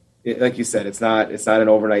to, like you said, it's not an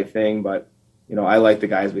overnight thing, but, I like the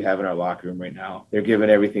guys we have in our locker room right now. They're giving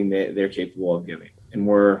everything they're capable of giving. And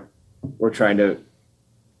we're trying to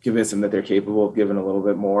convince them that they're capable of giving a little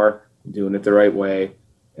bit more, doing it the right way.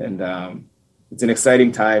 And it's an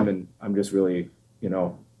exciting time, and I'm just really,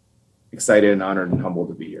 excited and honored and humbled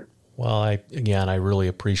to be here. Well, I really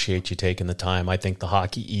appreciate you taking the time. I think the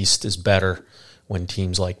Hockey East is better when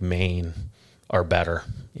teams like Maine are better.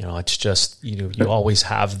 It's just, you always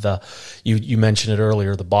have you mentioned it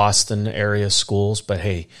earlier, the Boston area schools, but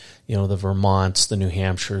hey, the Vermonts, the New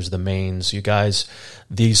Hampshires, the Maines, you guys,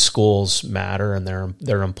 these schools matter, and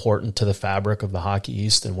they're important to the fabric of the Hockey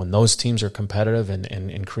East. And when those teams are competitive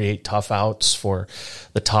and create tough outs for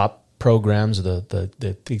the top programs,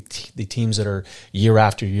 the teams that are year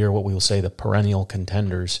after year, what we will say the perennial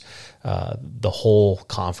contenders, the whole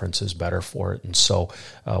conference is better for it. And so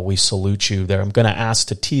we salute you there. I'm going to ask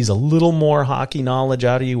to tease a little more hockey knowledge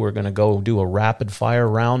out of you. We're going to go do a rapid fire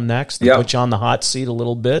round next and put you on the hot seat a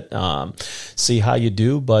little bit, see how you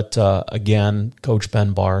do. But again, Coach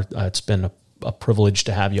Ben Barr, it's been a privilege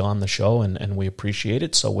to have you on the show, and we appreciate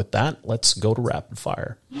it. So with that, let's go to rapid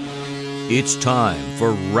fire. It's time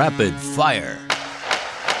for Rapid Fire.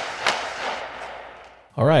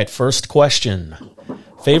 All right, first question.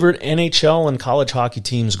 Favorite NHL and college hockey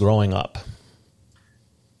teams growing up?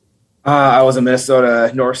 I was a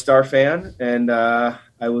Minnesota North Star fan, and I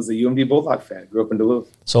was a UMD Bulldog fan. Grew up in Duluth.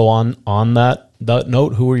 So on that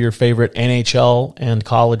note, who were your favorite NHL and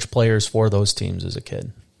college players for those teams as a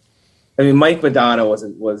kid? I mean, Mike Madonna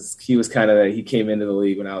he came into the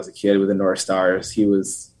league when I was a kid with the North Stars. He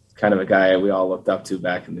was kind of a guy we all looked up to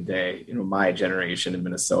back in the day, my generation in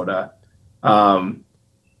Minnesota.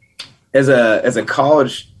 As a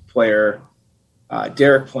college player,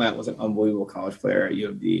 Derek Plant was an unbelievable college player at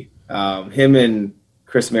UMD. Him and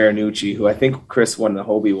Chris Marinucci, who I think Chris won the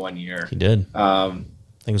Hobie one year. He did. I think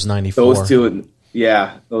it was 94. Those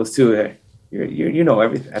two, you know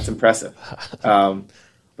everything. That's impressive.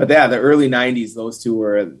 But yeah, the early 90s, those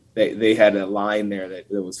two they had a line there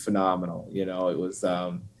that was phenomenal. It was,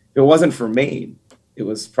 if it wasn't for Maine, it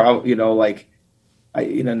was probably,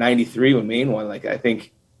 93 when Maine won, I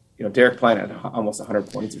think, Derek Plant had almost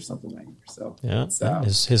 100 points or something that year. So yeah,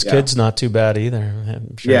 his kid's not too bad either.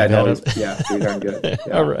 I'm sure he's pretty darn good.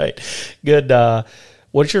 Yeah. All right, good.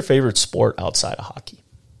 What's your favorite sport outside of hockey?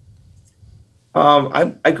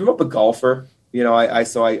 I grew up a golfer. I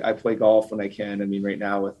play golf when I can. I mean, right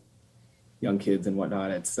now with young kids and whatnot,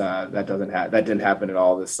 it's that didn't happen at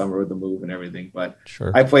all this summer with the move and everything. But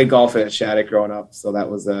sure. I played golf at Shattuck growing up, so that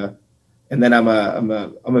was and then I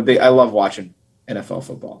love watching NFL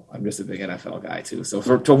football. I'm just a big NFL guy too.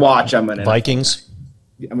 So to watch, I'm an Vikings.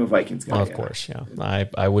 I'm a Vikings guy. Of course, yeah.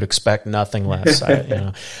 I would expect nothing less. So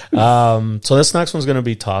this next one's going to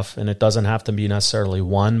be tough, and it doesn't have to be necessarily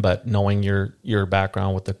one, but knowing your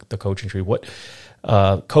background with the coaching tree, what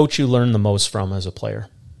coach you learned the most from as a player?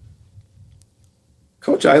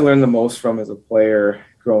 Coach I learned the most from as a player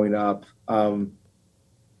growing up, having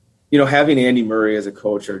Andy Murray as a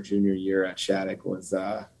coach our junior year at Shattuck was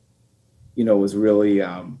really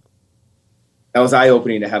that was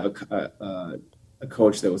eye-opening to have a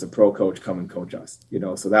coach that was a pro coach come and coach us,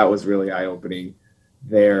 so that was really eye-opening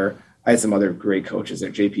there. I had some other great coaches there.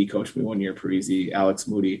 JP coached me one year, Parisi, Alex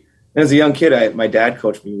Moody. And as a young kid, my dad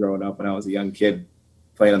coached me growing up when I was a young kid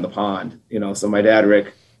playing on the pond, so my dad,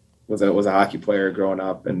 Rick, was a hockey player growing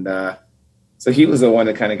up. And so he was the one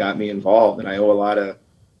that kind of got me involved. And I owe a lot of,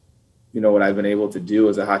 what I've been able to do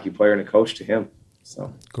as a hockey player and a coach to him.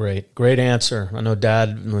 So great answer. I know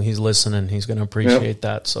Dad, when he's listening, he's going to appreciate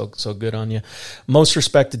that. So good on you. Most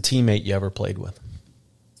respected teammate you ever played with?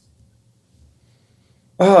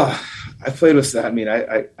 Oh, I played with. I mean,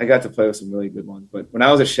 I got to play with some really good ones. But when I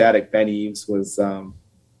was at Shattuck, Ben Eves was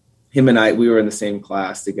him and I. We were in the same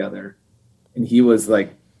class together, and he was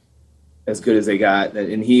as good as they got.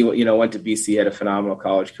 And he went to BC, had a phenomenal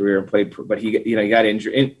college career, and played. But he got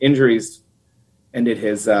injuries, ended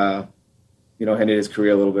his. Ended his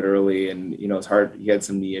career a little bit early, and it's hard. He had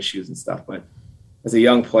some knee issues and stuff, but as a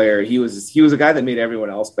young player, he was a guy that made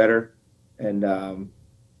everyone else better, and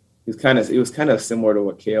it was kind of similar to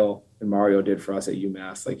what Cale and Mario did for us at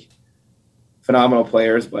UMass. Phenomenal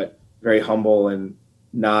players, but very humble and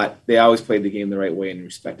they always played the game the right way and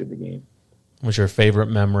respected the game. What's your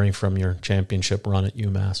favorite memory from your championship run at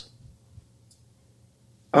UMass?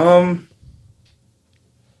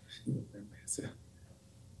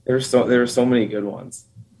 There were so many good ones,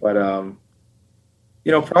 but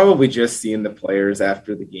probably just seeing the players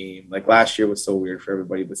after the game. Last year was so weird for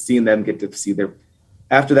everybody, but seeing them get to see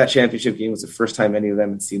after that championship game was the first time any of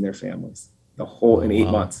them had seen their families in 8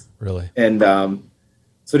 months. Really? And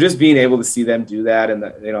so just being able to see them do that and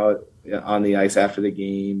on the ice after the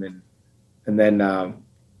game, and then I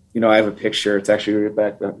have a picture. It's actually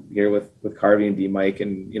right back here with Carvey and D Mike,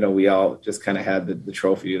 and we all just kind of had the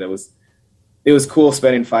trophy. It was cool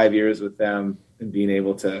spending 5 years with them and being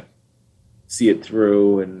able to see it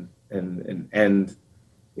through and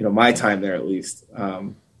my time there, at least,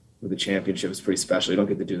 with the championship, is pretty special. You don't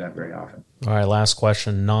get to do that very often. All right, last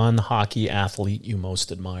question. Non-hockey athlete you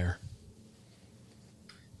most admire?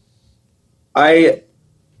 I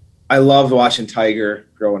loved watching Tiger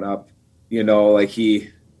growing up.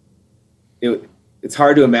 It's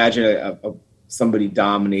hard to imagine somebody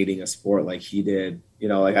dominating a sport like he did.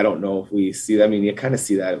 I don't know if we see that. I mean, you kind of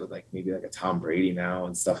see that with maybe a Tom Brady now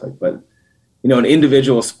and stuff but an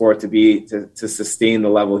individual sport to sustain the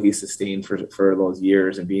level he sustained for those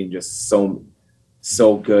years and being just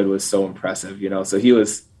so good was so impressive. So he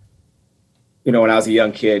was, when I was a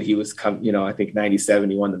young kid, he was I think 97,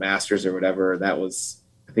 he won the Masters or whatever.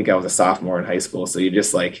 I think I was a sophomore in high school. So you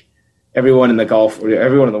just everyone in the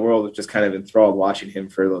world was just kind of enthralled watching him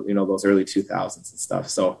for, those early 2000s and stuff.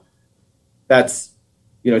 So that's,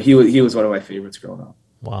 he was one of my favorites growing up.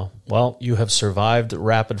 Wow. Well, you have survived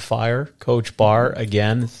rapid fire. Coach Barr,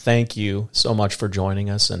 again, thank you so much for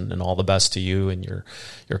joining us, and all the best to you and your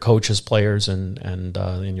coaches, players, and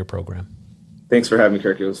in your program. Thanks for having me,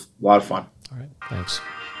 Kirk. It was a lot of fun. All right. Thanks.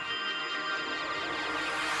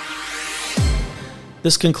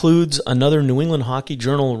 This concludes another New England Hockey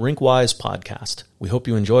Journal Rinkwise podcast. We hope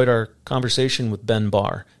you enjoyed our conversation with Ben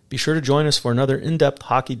Barr. Be sure to join us for another in-depth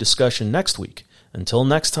hockey discussion next week. Until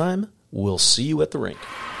next time, we'll see you at the rink.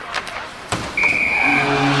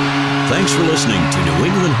 Thanks for listening to New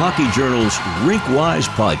England Hockey Journal's Rinkwise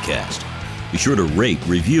podcast. Be sure to rate,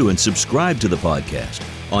 review, and subscribe to the podcast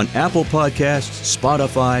on Apple Podcasts,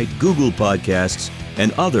 Spotify, Google Podcasts,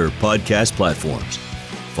 and other podcast platforms.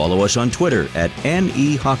 Follow us on Twitter at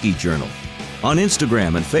NE Hockey Journal, on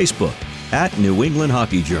Instagram and Facebook at New England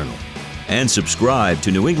Hockey Journal, and subscribe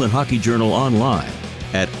to New England Hockey Journal online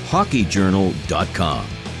at hockeyjournal.com.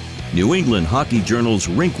 New England Hockey Journal's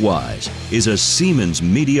Rinkwise is a Siemens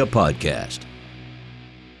Media podcast.